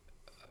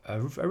a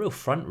real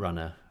front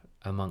runner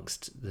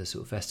amongst the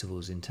sort of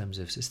festivals in terms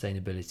of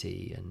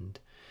sustainability and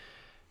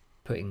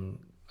putting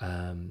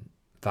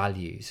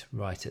values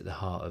right at the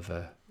heart of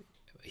a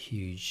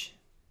huge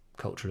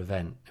cultural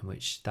event in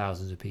which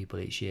thousands of people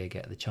each year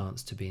get the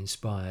chance to be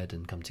inspired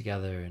and come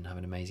together and have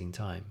an amazing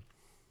time.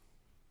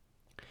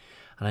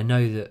 And I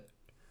know that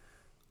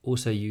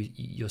also you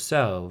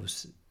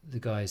yourselves, the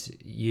guys,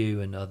 you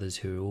and others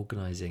who are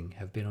organising,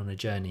 have been on a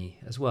journey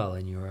as well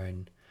in your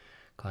own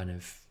kind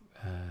of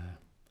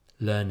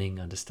learning,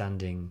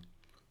 understanding,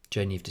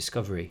 journey of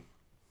discovery.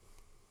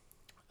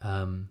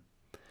 And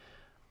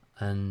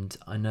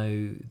I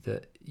know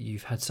that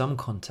you've had some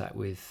contact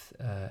with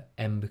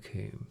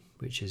Embercombe,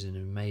 which is an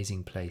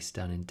amazing place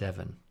down in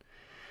Devon.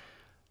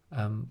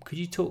 Could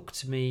you talk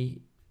to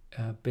me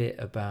a bit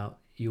about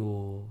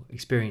your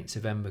experience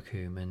of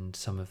Embercombe and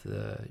some of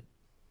the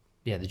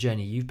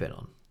journey you've been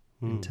on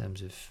in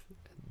terms of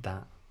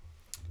that?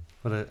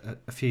 Well,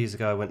 a few years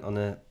ago, I went on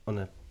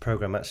a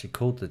program actually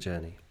called The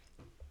Journey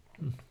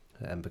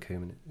at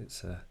Embercombe, and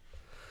it's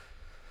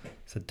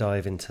a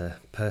dive into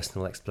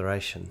personal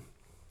exploration,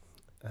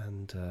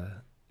 and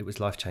it was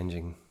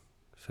life-changing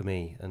for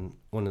me. And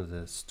one of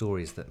the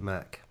stories that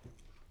Mac,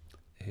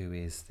 who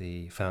is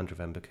the founder of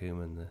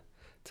Embercombe and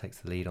takes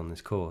the lead on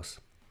this course,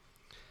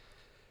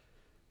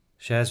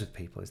 shares with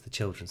people is the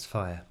children's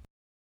fire.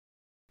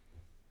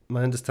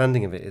 My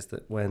understanding of it is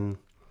that when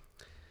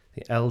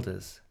the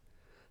elders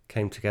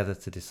came together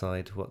to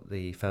decide what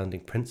the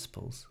founding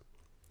principles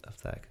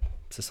of their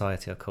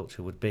society or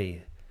culture would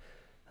be,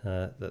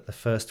 that the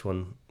first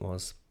one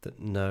was that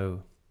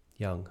no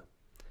young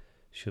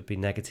should be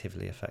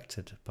negatively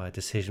affected by a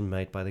decision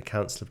made by the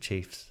Council of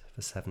Chiefs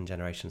for 7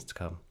 generations to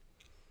come.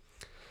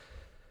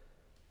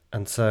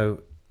 And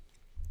so,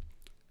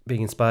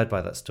 being inspired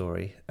by that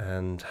story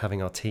and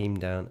having our team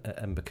down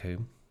at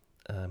Embercombe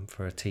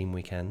for a team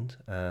weekend,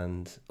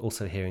 and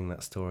also hearing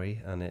that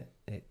story and it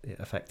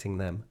affecting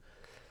them,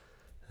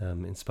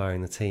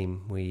 inspiring the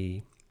team,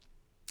 we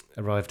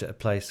arrived at a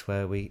place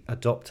where we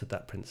adopted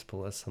that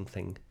principle as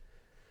something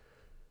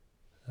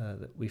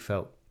that we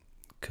felt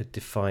could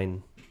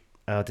define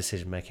our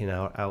decision making,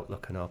 our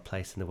outlook, and our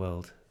place in the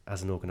world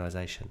as an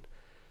organisation.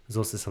 It was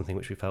also something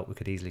which we felt we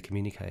could easily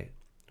communicate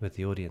with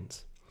the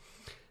audience.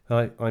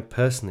 I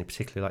personally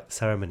particularly like the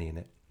ceremony in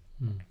it.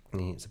 I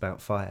mean, it's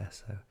about fire,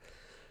 so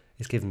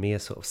it's given me a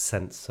sort of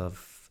sense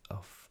of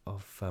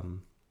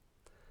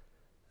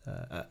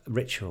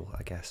ritual,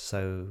 I guess.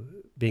 So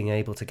being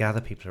able to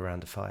gather people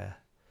around a fire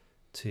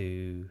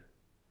to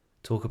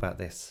talk about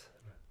this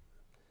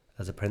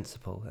as a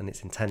principle and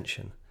its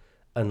intention,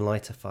 and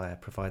light a fire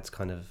provides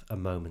kind of a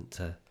moment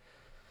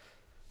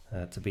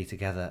to be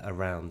together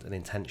around an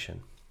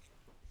intention.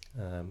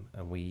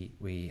 And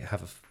we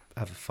have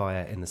a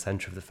fire in the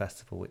centre of the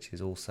festival, which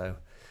is also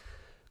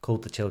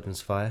called the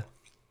Children's Fire,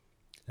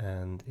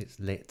 and it's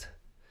lit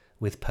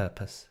with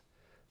purpose.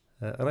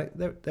 And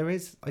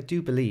I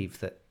do believe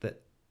that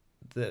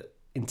the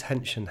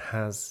intention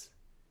has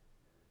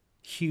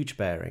huge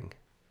bearing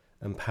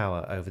and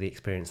power over the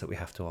experience that we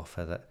have to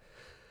offer. That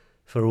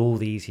for all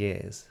these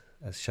years,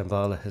 as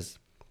Shambala has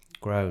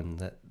grown,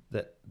 that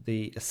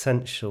the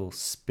essential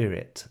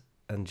spirit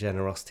and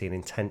generosity and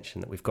intention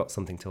that we've got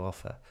something to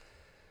offer,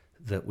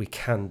 that we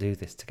can do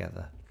this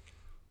together,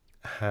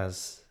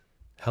 has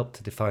helped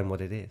to define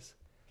what it is.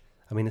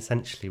 I mean,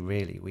 essentially,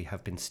 really, we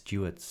have been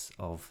stewards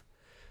of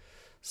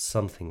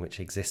something which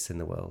exists in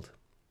the world,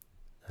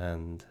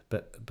 and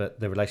but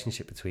the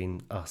relationship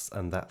between us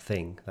and that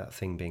thing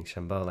being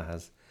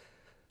Shambala,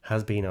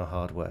 has been our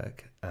hard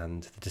work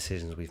and the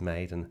decisions we've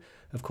made. And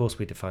of course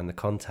we define the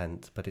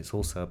content, but it's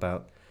also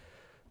about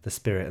the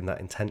spirit and that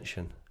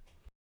intention.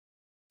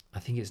 I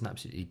think it's an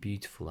absolutely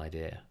beautiful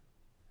idea,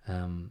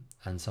 and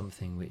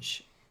something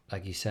which,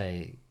 like you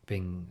say,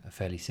 being a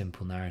fairly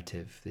simple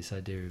narrative, this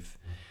idea of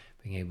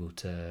being able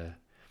to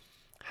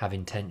have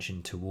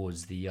intention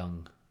towards the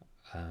young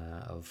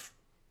of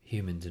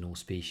humans and all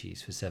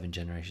species for 7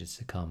 generations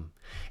to come.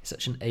 It's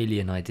such an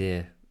alien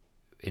idea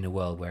in a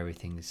world where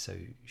everything is so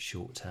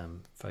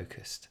short-term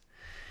focused,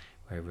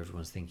 where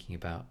everyone's thinking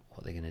about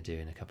what they're going to do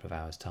in a couple of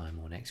hours' time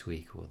or next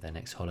week or their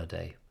next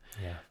holiday.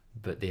 Yeah.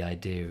 But the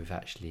idea of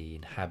actually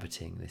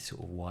inhabiting this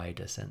sort of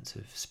wider sense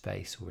of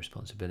space or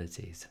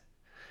responsibilities,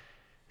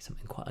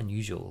 something quite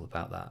unusual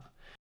about that.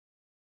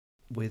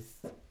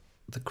 With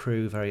the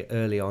crew very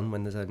early on,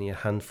 when there's only a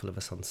handful of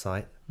us on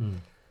site,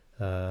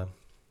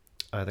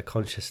 either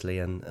consciously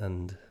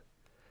and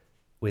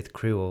with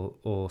crew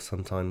or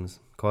sometimes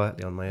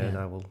quietly on my own,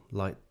 I will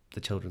light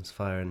the children's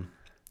fire and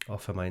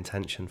offer my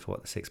intention for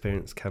what this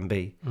experience can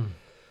be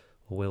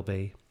or will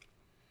be.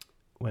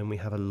 When we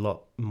have a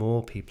lot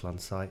more people on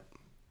site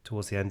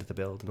towards the end of the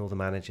build, and all the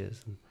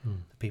managers and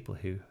the people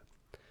who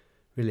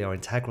really are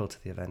integral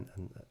to the event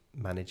and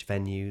manage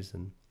venues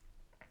and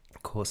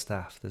core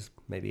staff, there's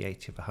maybe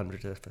 80 of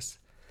 100 of us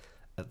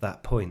at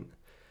that point,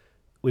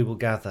 we will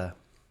gather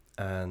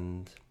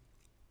and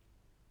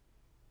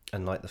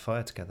light the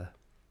fire together.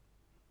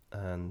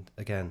 And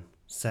again,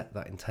 set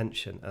that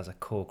intention as a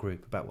core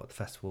group about what the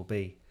festival will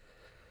be.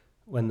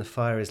 When the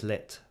fire is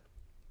lit,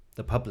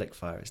 the public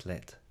fire is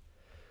lit,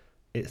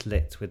 it's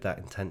lit with that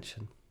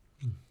intention.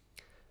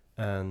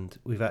 And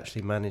we've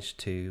actually managed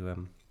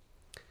to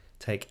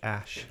take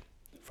ash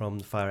from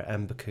the fire at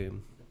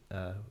Embercombe,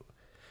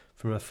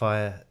 from a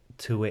fire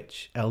to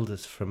which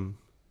elders from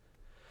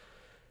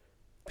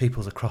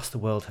peoples across the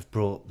world have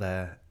brought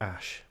their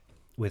ash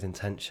with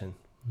intention.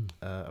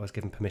 I was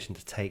given permission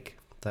to take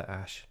that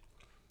ash,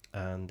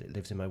 and it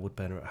lives in my wood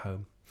burner at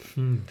home.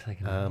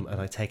 And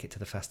I take it to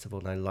the festival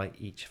and I light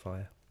each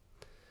fire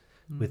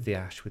with the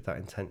ash, with that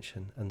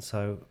intention. And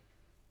so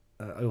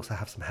I also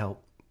have some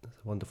help. There's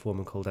a wonderful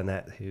woman called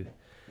Annette who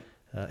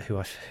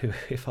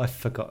if I've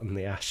forgotten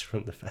the ash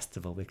from the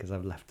festival because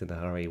I've left in a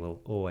hurry,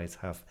 will always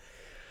have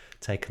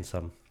taken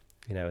some,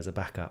 as a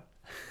backup.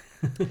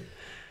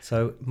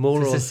 So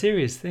it's a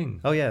serious thing.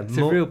 Oh yeah, it's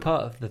a real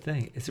part of the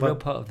thing. It's a real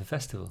part of the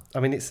festival.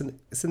 I mean, it's an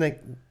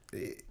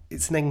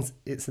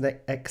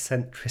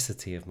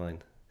eccentricity of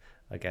mine,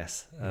 I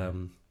guess.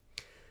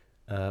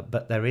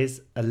 But there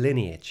is a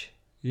lineage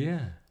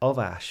of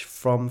ash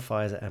from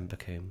fires at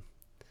Embercombe,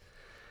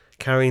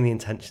 carrying the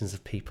intentions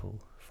of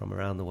people from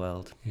around the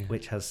world,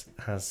 which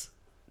has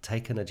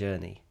taken a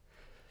journey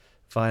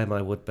via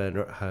my wood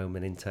burner at home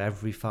and into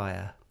every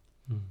fire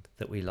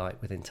that we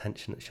light with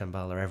intention at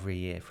Shambala every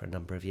year for a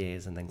number of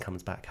years, and then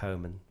comes back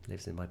home and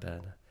lives in my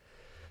burner.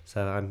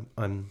 So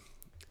I'm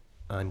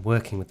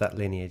working with that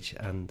lineage,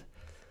 and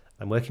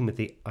I'm working with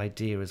the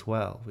idea as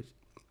well,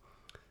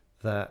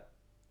 that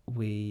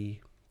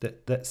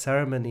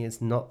ceremony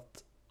is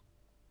not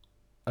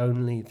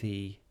only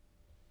the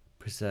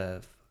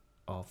preserve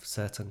of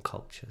certain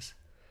cultures.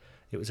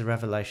 It was a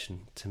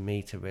revelation to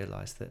me to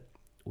realise that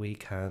we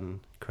can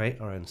create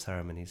our own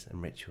ceremonies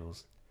and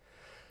rituals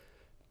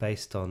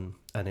based on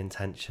an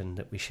intention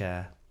that we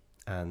share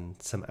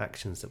and some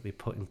actions that we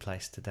put in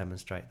place to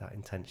demonstrate that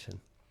intention.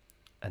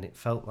 And it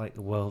felt like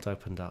the world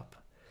opened up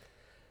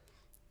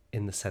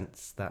in the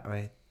sense that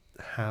I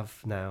have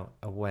now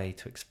a way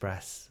to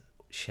express,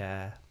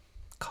 share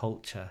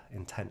culture,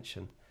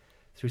 intention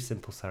through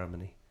simple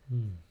ceremony.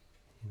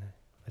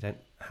 I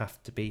don't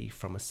have to be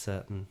from a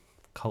certain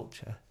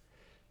culture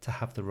to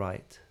have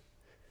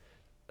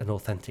an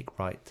authentic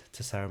right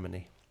to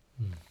ceremony.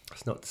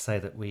 It's not to say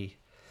that we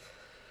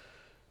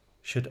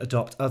should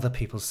adopt other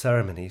people's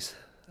ceremonies.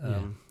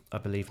 I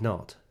believe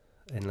not,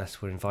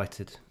 unless we're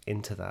invited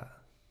into that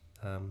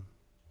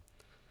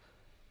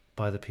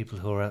by the people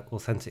who are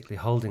authentically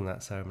holding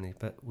that ceremony.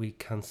 But we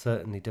can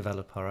certainly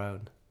develop our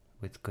own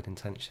with good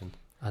intention.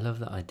 I love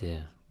that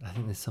idea. I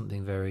think there's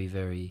something very,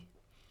 very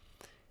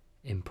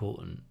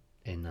important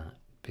in that,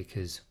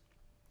 because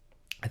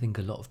I think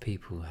a lot of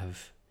people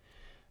have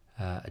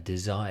a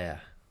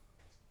desire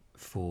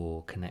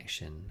for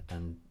connection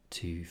and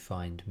to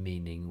find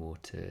meaning, or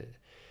to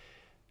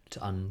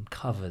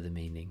uncover the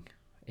meaning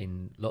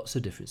in lots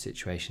of different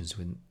situations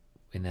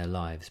in their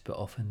lives, but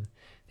often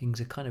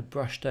things are kind of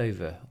brushed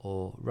over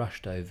or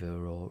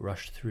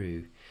rushed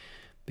through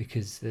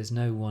because there's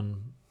no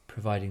one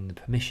providing the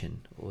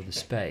permission or the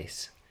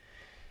space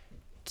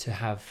to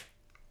have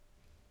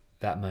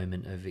that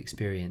moment of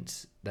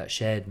experience, that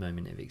shared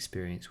moment of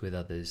experience with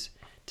others,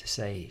 to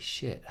say,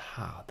 shit,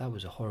 that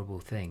was a horrible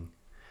thing.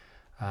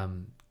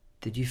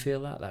 Did you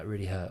feel that? That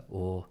really hurt.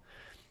 Or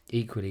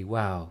equally,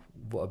 wow,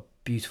 what a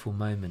beautiful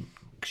moment.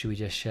 Should we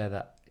just share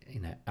that,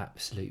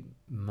 absolute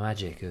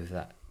magic of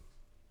that,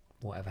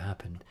 whatever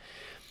happened?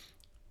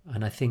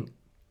 And I think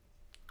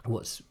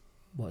what's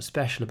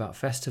special about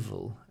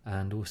festival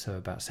and also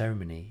about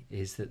ceremony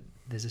is that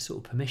there's a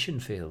sort of permission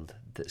field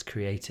that's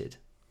created.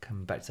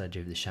 Coming back to the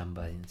idea of the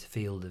Shambala, it's a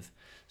field of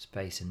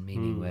space and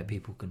meaning where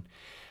people can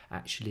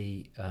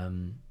actually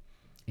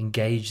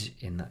engage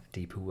in that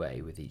deeper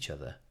way with each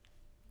other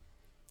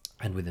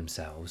and with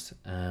themselves,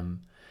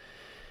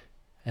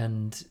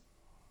 and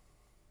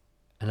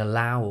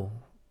allow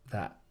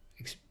that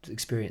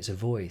experience a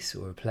voice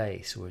or a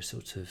place or a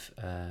sort of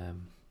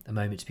a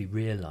moment to be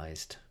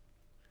realised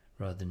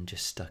rather than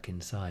just stuck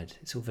inside.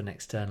 It's sort of an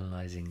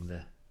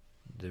externalising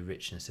the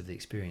richness of the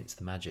experience,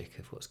 the magic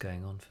of what's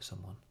going on for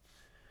someone.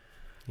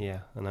 Yeah,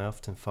 and I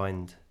often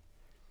find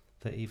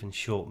that even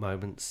short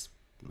moments,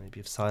 maybe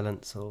of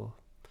silence or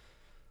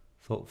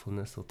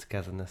thoughtfulness or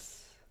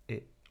togetherness,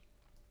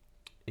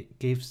 it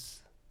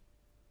gives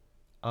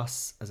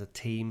us as a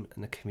team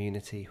and a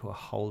community who are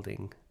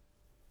holding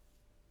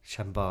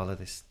Shambala,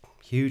 this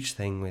huge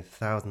thing with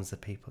thousands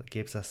of people, it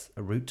gives us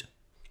a route.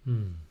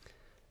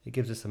 It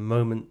gives us a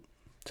moment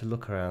to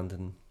look around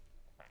and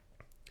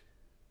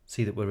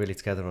see that we're really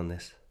together on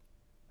this.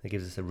 It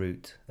gives us a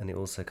route, and it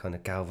also kind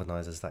of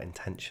galvanizes that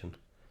intention.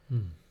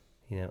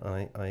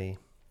 I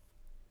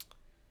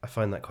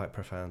find that quite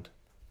profound.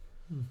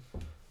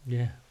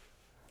 Yeah,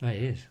 it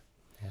is.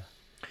 Yeah.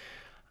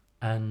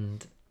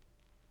 And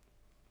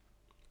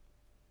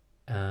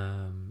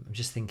I'm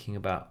just thinking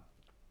about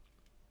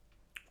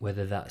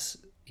whether that's,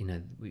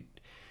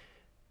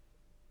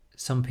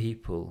 some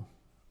people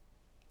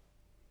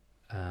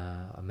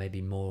are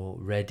maybe more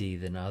ready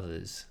than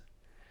others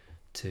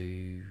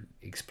to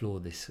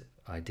explore this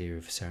idea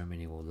of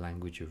ceremony or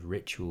language of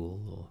ritual,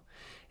 or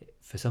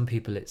for some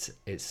people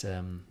it's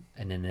an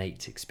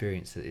innate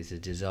experience that is a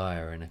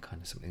desire and a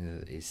kind of something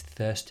that is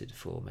thirsted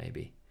for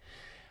maybe,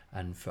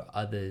 and for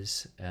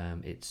others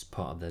it's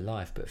part of their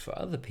life, but for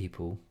other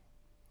people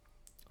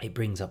it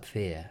brings up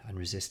fear and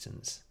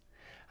resistance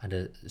and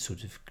a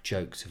sort of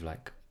jokes of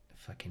like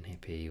fucking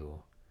hippie,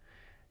 or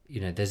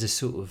there's a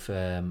sort of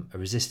a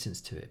resistance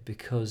to it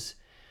because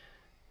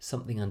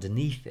something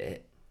underneath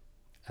it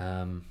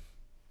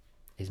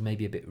is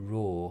maybe a bit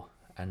raw,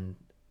 and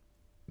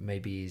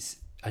maybe is,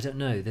 I don't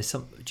know, there's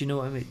some, do you know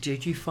what I mean? Do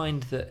you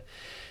find that,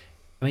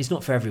 I mean, it's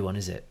not for everyone,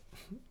 is it?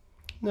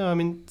 No, I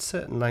mean,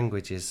 certain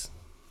language is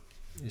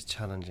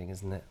challenging,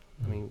 isn't it?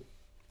 I mean,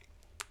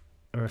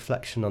 a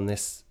reflection on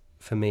this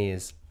for me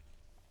is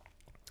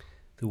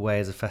the way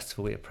as a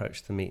festival we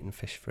approached the meat and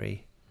fish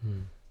free.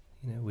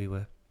 We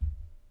were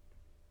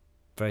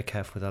very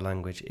careful with our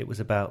language. It was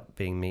about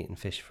being meat and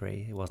fish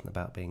free. It wasn't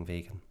about being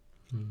vegan.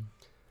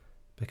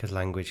 Because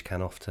language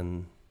can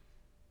often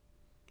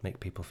make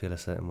people feel a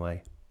certain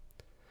way.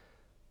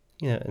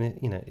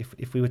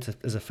 If we were to,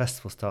 as a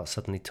festival, start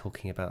suddenly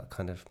talking about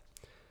kind of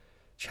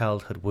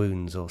childhood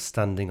wounds or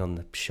standing on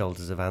the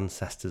shoulders of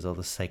ancestors or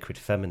the sacred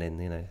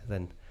feminine,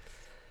 then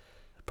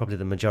probably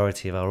the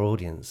majority of our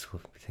audience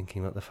will be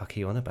thinking, what the fuck are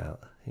you on about?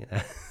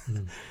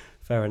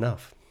 Fair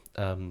enough.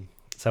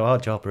 So our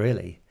job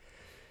really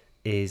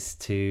is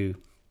to,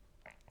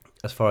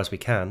 as far as we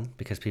can,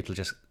 because people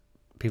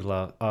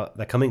are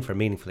they're coming for a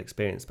meaningful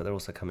experience, but they're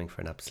also coming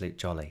for an absolute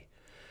jolly.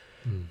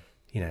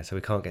 So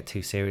we can't get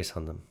too serious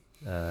on them.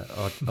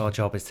 Our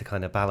job is to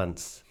kind of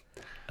balance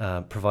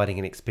providing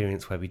an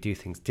experience where we do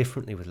things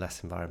differently with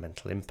less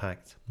environmental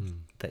impact,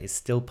 that is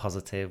still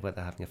positive, where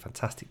they're having a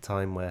fantastic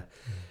time, where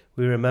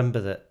we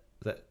remember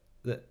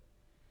that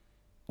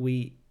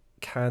we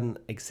can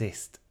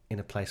exist in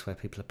a place where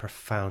people are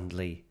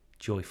profoundly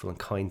joyful and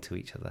kind to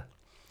each other.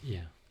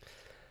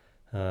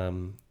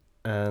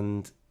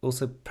 And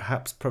also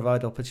perhaps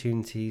provide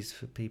opportunities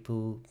for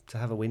people to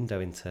have a window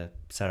into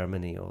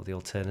ceremony or the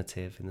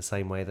alternative, in the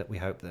same way that we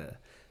hope that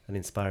an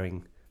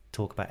inspiring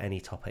talk about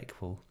any topic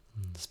will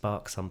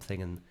spark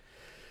something. And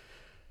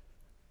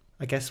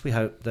I guess we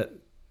hope that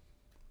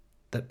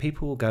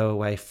people will go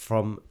away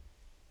from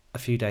a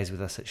few days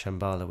with us at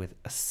Shambala with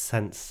a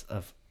sense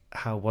of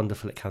how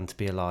wonderful it can to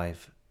be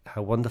alive,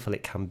 how wonderful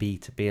it can be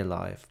to be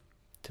alive,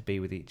 to be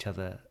with each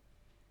other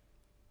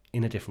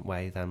in a different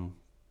way than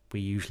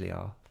we usually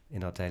are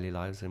in our daily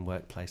lives and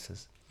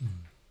workplaces.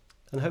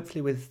 And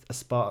hopefully with a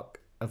spark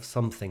of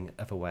something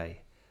of a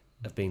way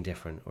of being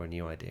different, or a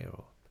new idea,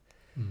 or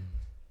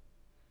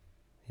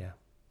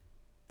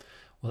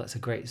well, that's a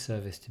great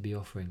service to be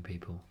offering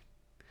people.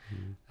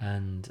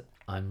 And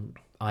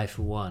I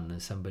for one,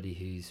 as somebody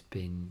who's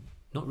been,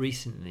 not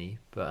recently,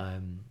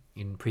 but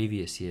in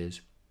previous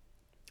years,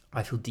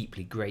 I feel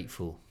deeply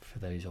grateful for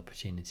those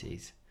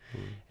opportunities.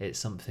 It's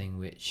something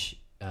which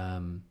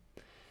can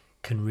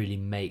really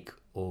make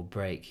or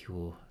break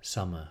your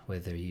summer,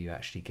 whether you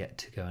actually get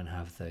to go and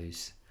have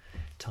those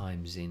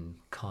times in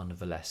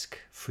carnivalesque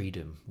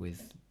freedom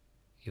with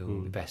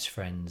your best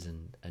friends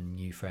and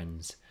new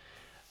friends,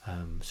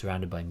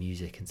 surrounded by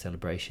music and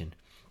celebration.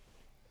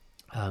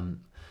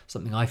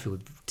 Something I feel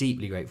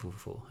deeply grateful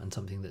for, and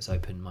something that's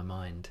opened my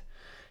mind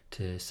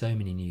to so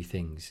many new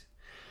things.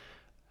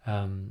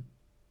 I'm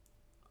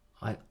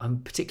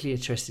particularly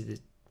interested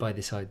by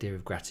this idea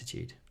of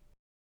gratitude.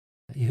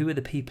 Who are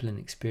the people and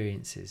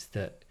experiences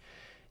that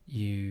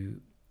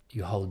you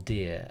hold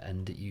dear,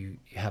 and that you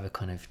have a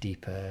kind of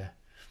deeper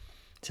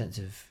sense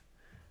of,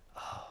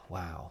 oh,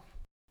 wow?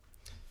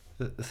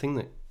 The thing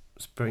that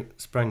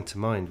sprang to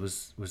mind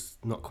was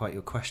not quite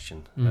your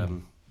question,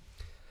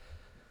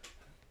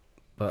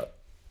 but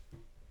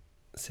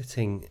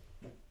sitting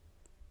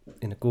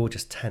in a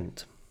gorgeous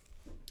tent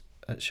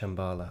at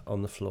Shambala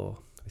on the floor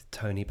with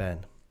Tony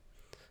Benn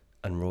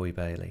and Roy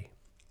Bailey.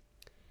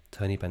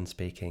 Tony Benn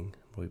speaking,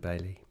 Roy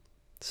Bailey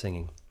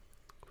singing,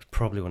 was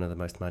probably one of the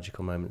most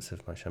magical moments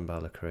of my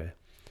Shambala career.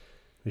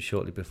 It was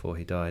shortly before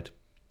he died.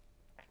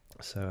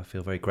 So I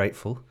feel very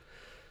grateful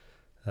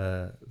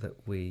that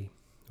we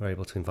were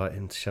able to invite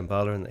him to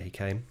Shambala and that he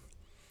came.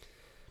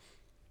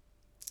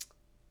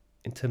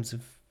 In terms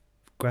of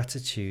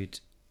gratitude,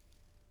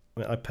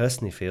 I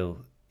personally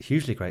feel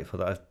hugely grateful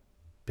that I've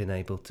been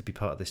able to be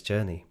part of this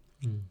journey.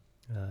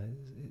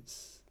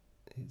 It's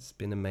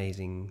been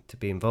amazing to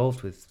be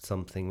involved with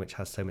something which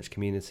has so much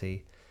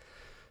community,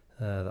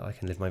 that I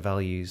can live my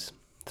values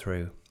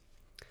through,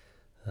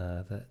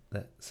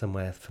 that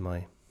somewhere for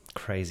my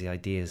crazy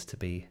ideas to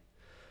be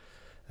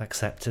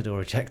accepted or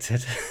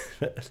rejected,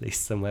 at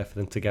least somewhere for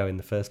them to go in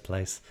the first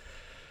place.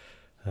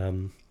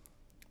 And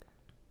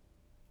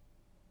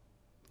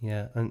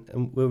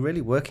we're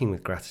really working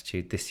with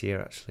gratitude this year,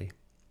 actually.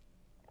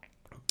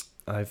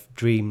 I've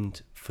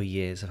dreamed for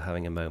years of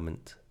having a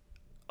moment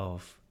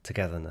of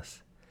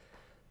togetherness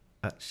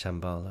at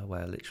Shambala,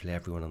 where literally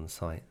everyone on the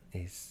site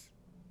is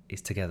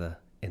is together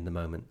in the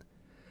moment.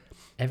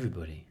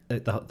 Everybody.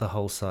 The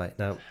whole site.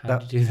 Now, How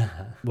do you do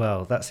that?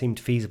 Well, that seemed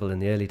feasible in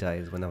the early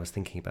days when I was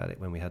thinking about it,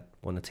 when we had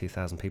 1,000 or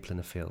 2,000 people in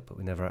the field, but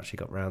we never actually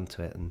got round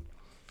to it. And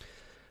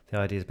the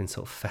idea has been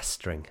sort of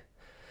festering.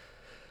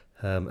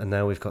 And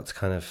now we've got to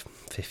kind of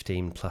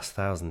 15 plus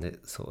thousand.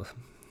 It sort of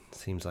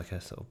seems like a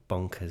sort of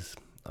bonkers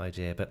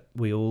idea, but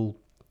we all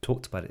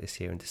talked about it this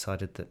year and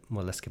decided that,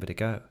 well, let's give it a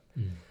go.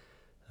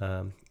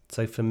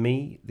 So for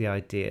me, the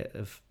idea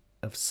of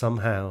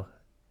somehow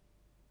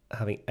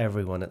having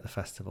everyone at the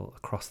festival,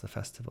 across the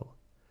festival,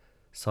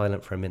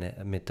 silent for a minute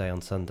at midday on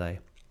Sunday,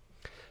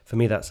 for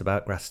me that's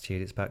about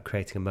gratitude. It's about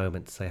creating a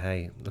moment to say,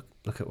 hey,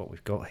 look at what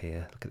we've got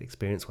here, look at the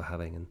experience we're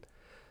having,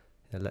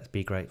 and let's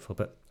be grateful.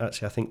 But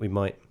actually I think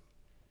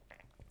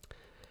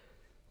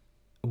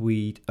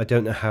I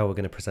don't know how we're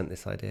going to present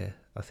this idea.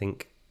 I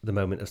think the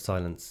moment of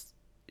silence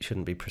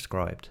shouldn't be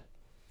prescribed.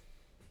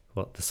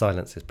 Well, the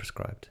silence is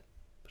prescribed,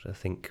 but I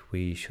think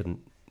we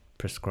shouldn't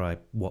prescribe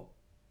what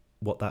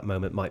that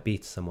moment might be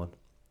to someone.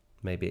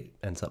 Maybe it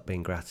ends up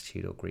being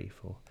gratitude or grief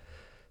or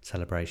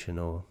celebration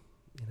or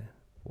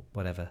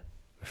whatever,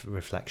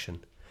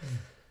 reflection.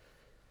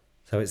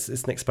 So it's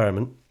an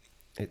experiment.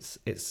 It's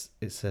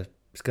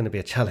going to be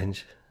a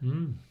challenge.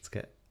 Let's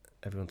get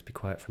everyone to be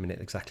quiet for a minute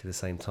at exactly the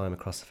same time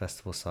across the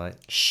festival site.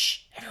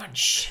 Shh, everyone,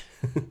 shh.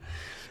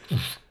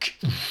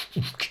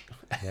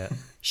 Yeah.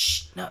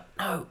 Shh, no.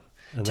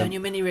 And Turn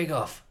your mini rig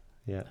off.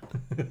 Yeah.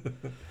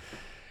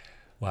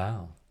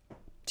 Wow.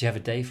 Do you have a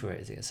day for it?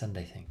 Is it a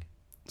Sunday thing?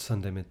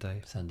 Sunday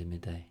midday. Sunday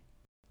midday.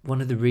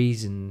 One of the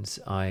reasons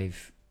why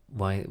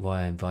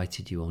I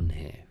invited you on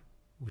here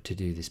to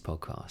do this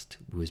podcast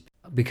was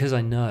because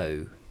I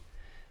know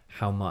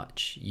how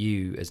much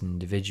you as an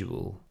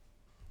individual,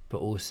 but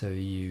also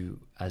you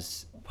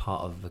as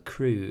part of a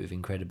crew of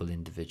incredible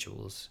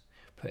individuals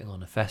putting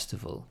on a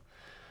festival,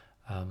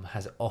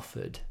 has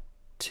offered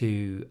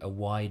to a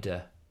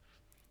wider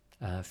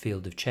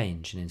field of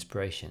change and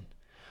inspiration.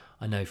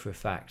 I know for a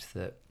fact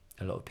that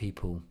a lot of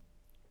people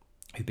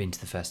who've been to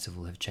the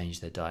festival have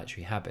changed their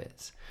dietary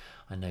habits.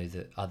 I know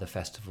that other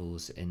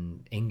festivals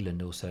in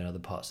England, also in other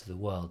parts of the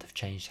world, have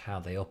changed how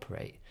they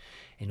operate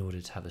in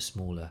order to have a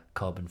smaller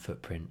carbon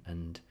footprint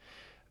and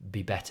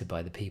be better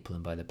by the people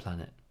and by the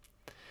planet.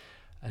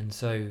 And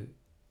so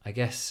I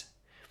guess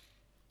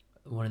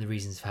one of the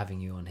reasons for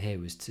having you on here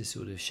was to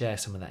sort of share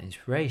some of that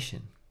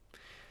inspiration,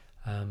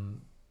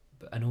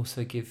 and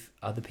also give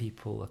other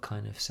people a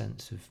kind of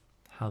sense of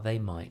how they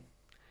might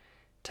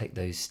take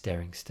those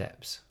staring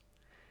steps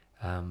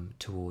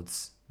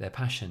towards their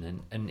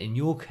passion. And in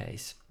your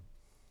case,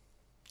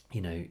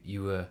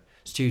 you were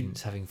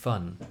students having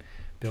fun,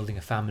 building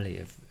a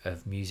family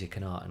of music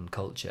and art and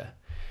culture,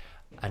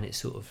 and it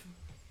sort of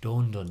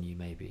dawned on you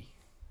maybe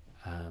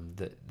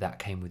that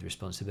came with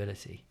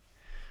responsibility.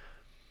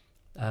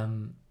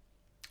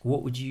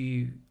 What would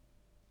you,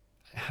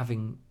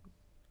 having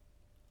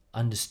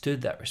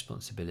understood that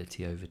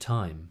responsibility over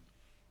time,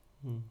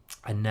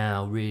 and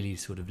now really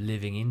sort of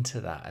living into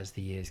that as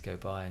the years go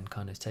by and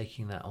kind of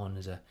taking that on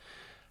as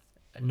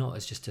not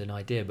as just an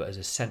idea, but as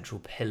a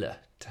central pillar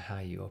to how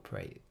you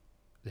operate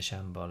the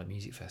Shambala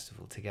Music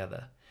Festival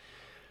together,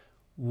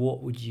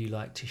 what would you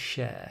like to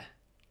share,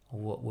 or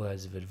what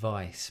words of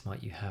advice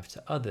might you have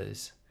to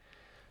others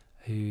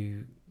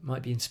who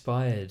might be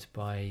inspired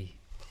by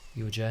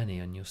your journey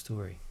and your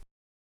story?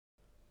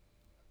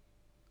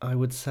 I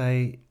would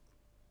say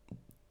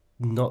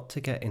not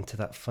to get into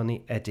that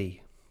funny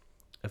eddy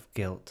of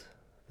guilt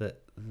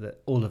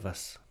that all of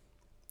us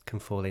can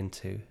fall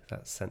into,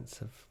 that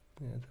sense of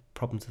the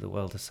problems of the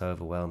world are so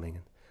overwhelming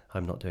and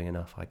I'm not doing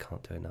enough, I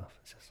can't do enough.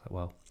 It's just like,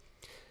 well,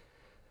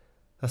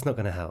 that's not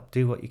going to help.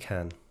 Do what you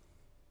can.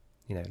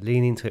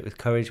 Lean into it with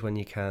courage when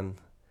you can.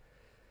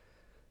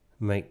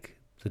 Make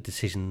the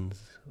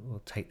decisions or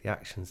take the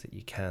actions that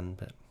you can,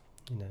 but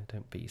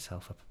don't beat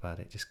yourself up about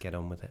it. Just get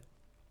on with it.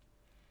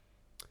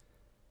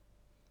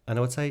 And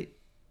I would say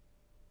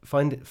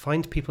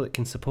find people that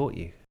can support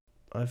you.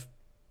 I've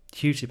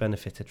hugely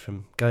benefited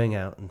from going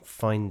out and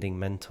finding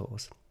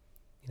mentors,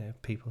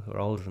 people who are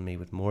older than me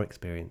with more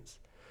experience,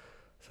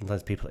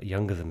 sometimes people that are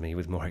younger than me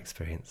with more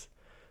experience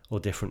or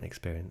different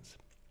experience,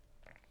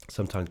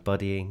 sometimes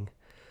buddying.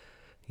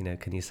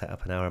 Can you set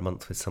up an hour a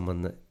month with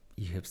someone that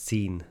you have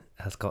seen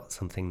has got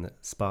something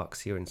that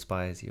sparks you or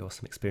inspires you, or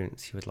some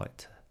experience you would like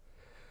to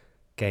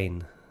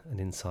gain an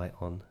insight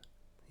on?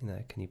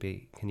 Can you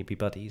be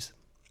buddies?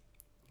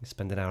 You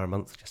spend an hour a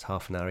month, just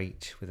half an hour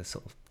each, with a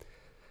sort of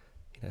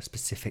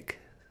specific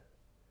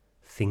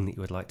thing that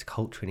you would like to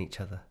culture in each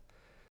other.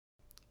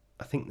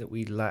 I think that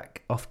we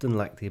often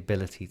lack the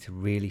ability to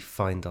really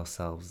find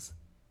ourselves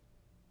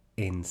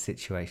in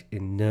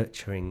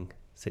nurturing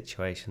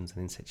situations,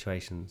 and in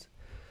situations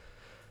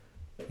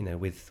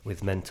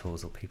with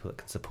mentors or people that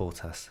can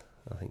support us.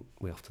 I think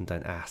we often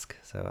don't ask,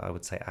 so I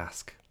would say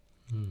ask.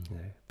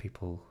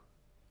 People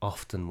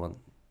often want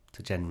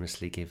to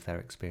generously give their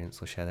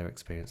experience or share their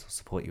experience or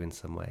support you in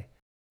some way.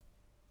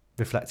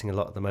 Reflecting a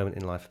lot at the moment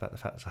in life about the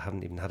fact that I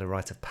haven't even had a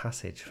rite of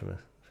passage from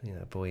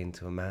a boy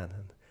into a man,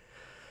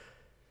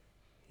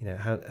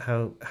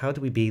 how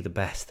do we be the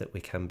best that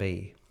we can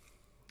be?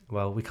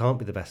 Well, we can't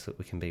be the best that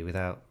we can be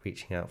without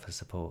reaching out for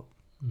support.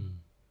 Mm.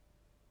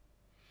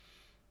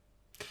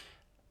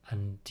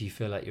 And do you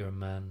feel like you're a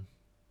man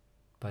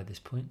by this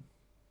point?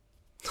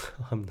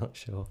 I'm not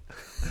sure.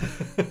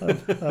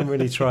 I'm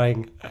really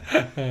trying.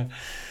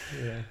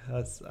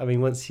 Once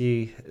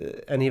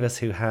any of us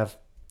who have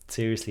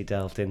seriously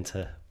delved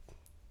into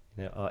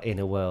our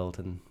inner world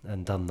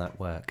and done that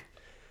work,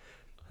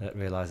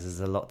 realises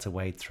there's a lot to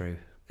wade through,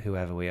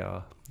 whoever we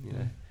are,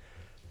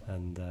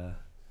 and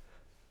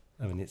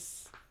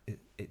it's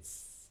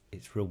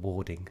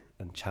rewarding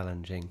and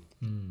challenging.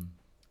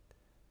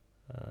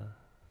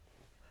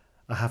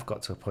 I have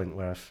got to a point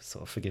where I've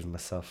sort of forgiven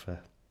myself for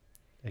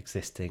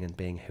existing and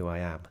being who I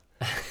am,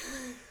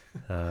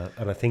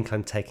 and I think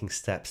I'm taking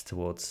steps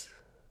towards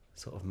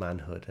sort of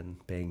manhood and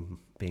being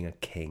a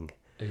king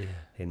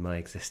in my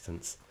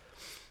existence.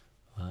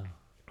 Wow.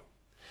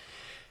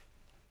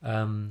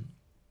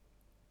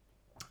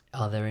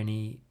 Are there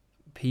any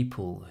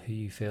people who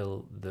you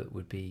feel that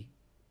would be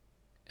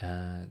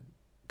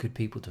good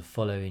people to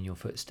follow in your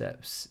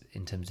footsteps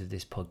in terms of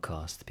this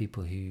podcast? The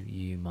people who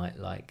you might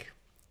like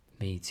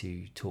me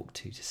to talk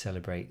to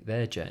celebrate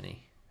their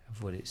journey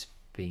of what it's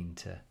been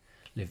to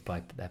live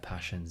by their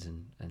passions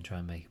and try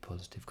and make a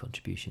positive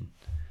contribution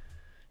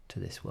to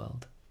this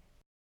world.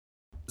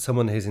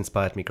 Someone who's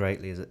inspired me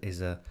greatly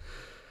is an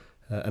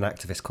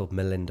activist called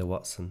Melinda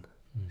Watson.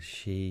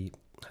 She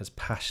has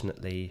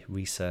passionately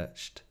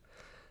researched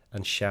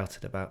and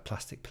shouted about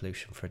plastic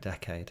pollution for a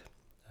decade.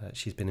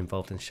 She's been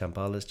involved in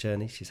Shambala's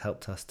journey. She's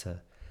helped us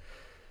to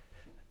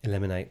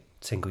eliminate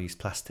single-use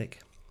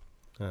plastic,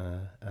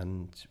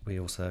 and we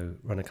also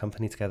run a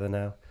company together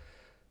now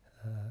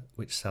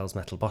which sells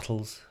metal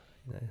bottles,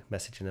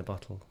 message in a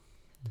bottle.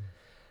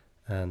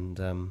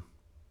 And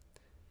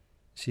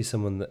she's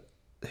someone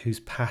whose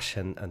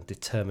passion and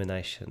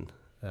determination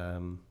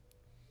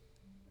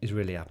is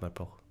really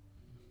admirable.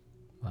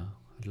 Wow,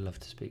 I'd love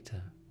to speak to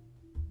her.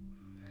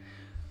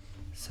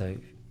 So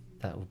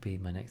that will be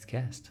my next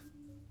guest.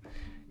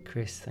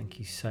 Chris, thank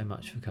you so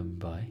much for coming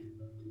by.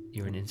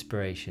 You're an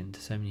inspiration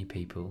to so many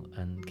people,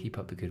 and keep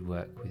up the good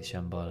work with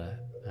Shambala,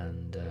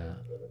 and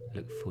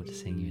look forward to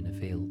seeing you in the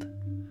field.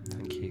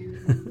 Thank you.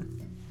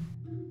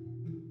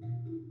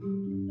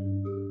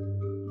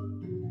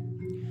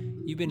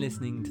 You've been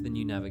listening to The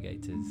New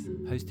Navigators,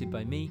 hosted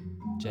by me,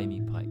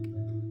 Jamie Pike.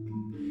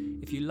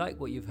 If you like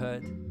what you've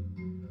heard,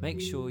 make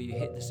sure you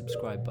hit the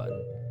subscribe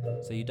button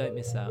so you don't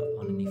miss out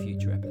on any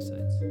future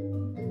episodes.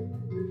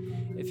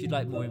 If you'd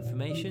like more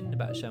information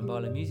about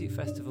Shambala Music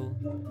Festival,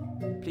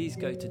 please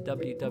go to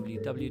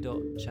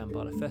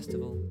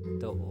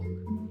www.shambalafestival.org.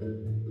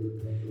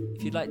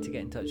 If you'd like to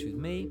get in touch with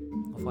me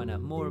or find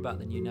out more about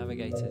The New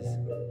Navigators,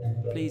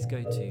 please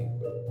go to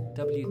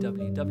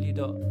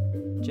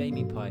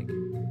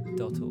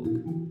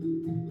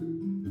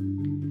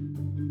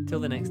www.jamiepike.org. Till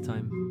the next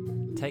time,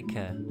 take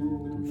care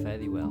and fare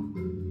thee well.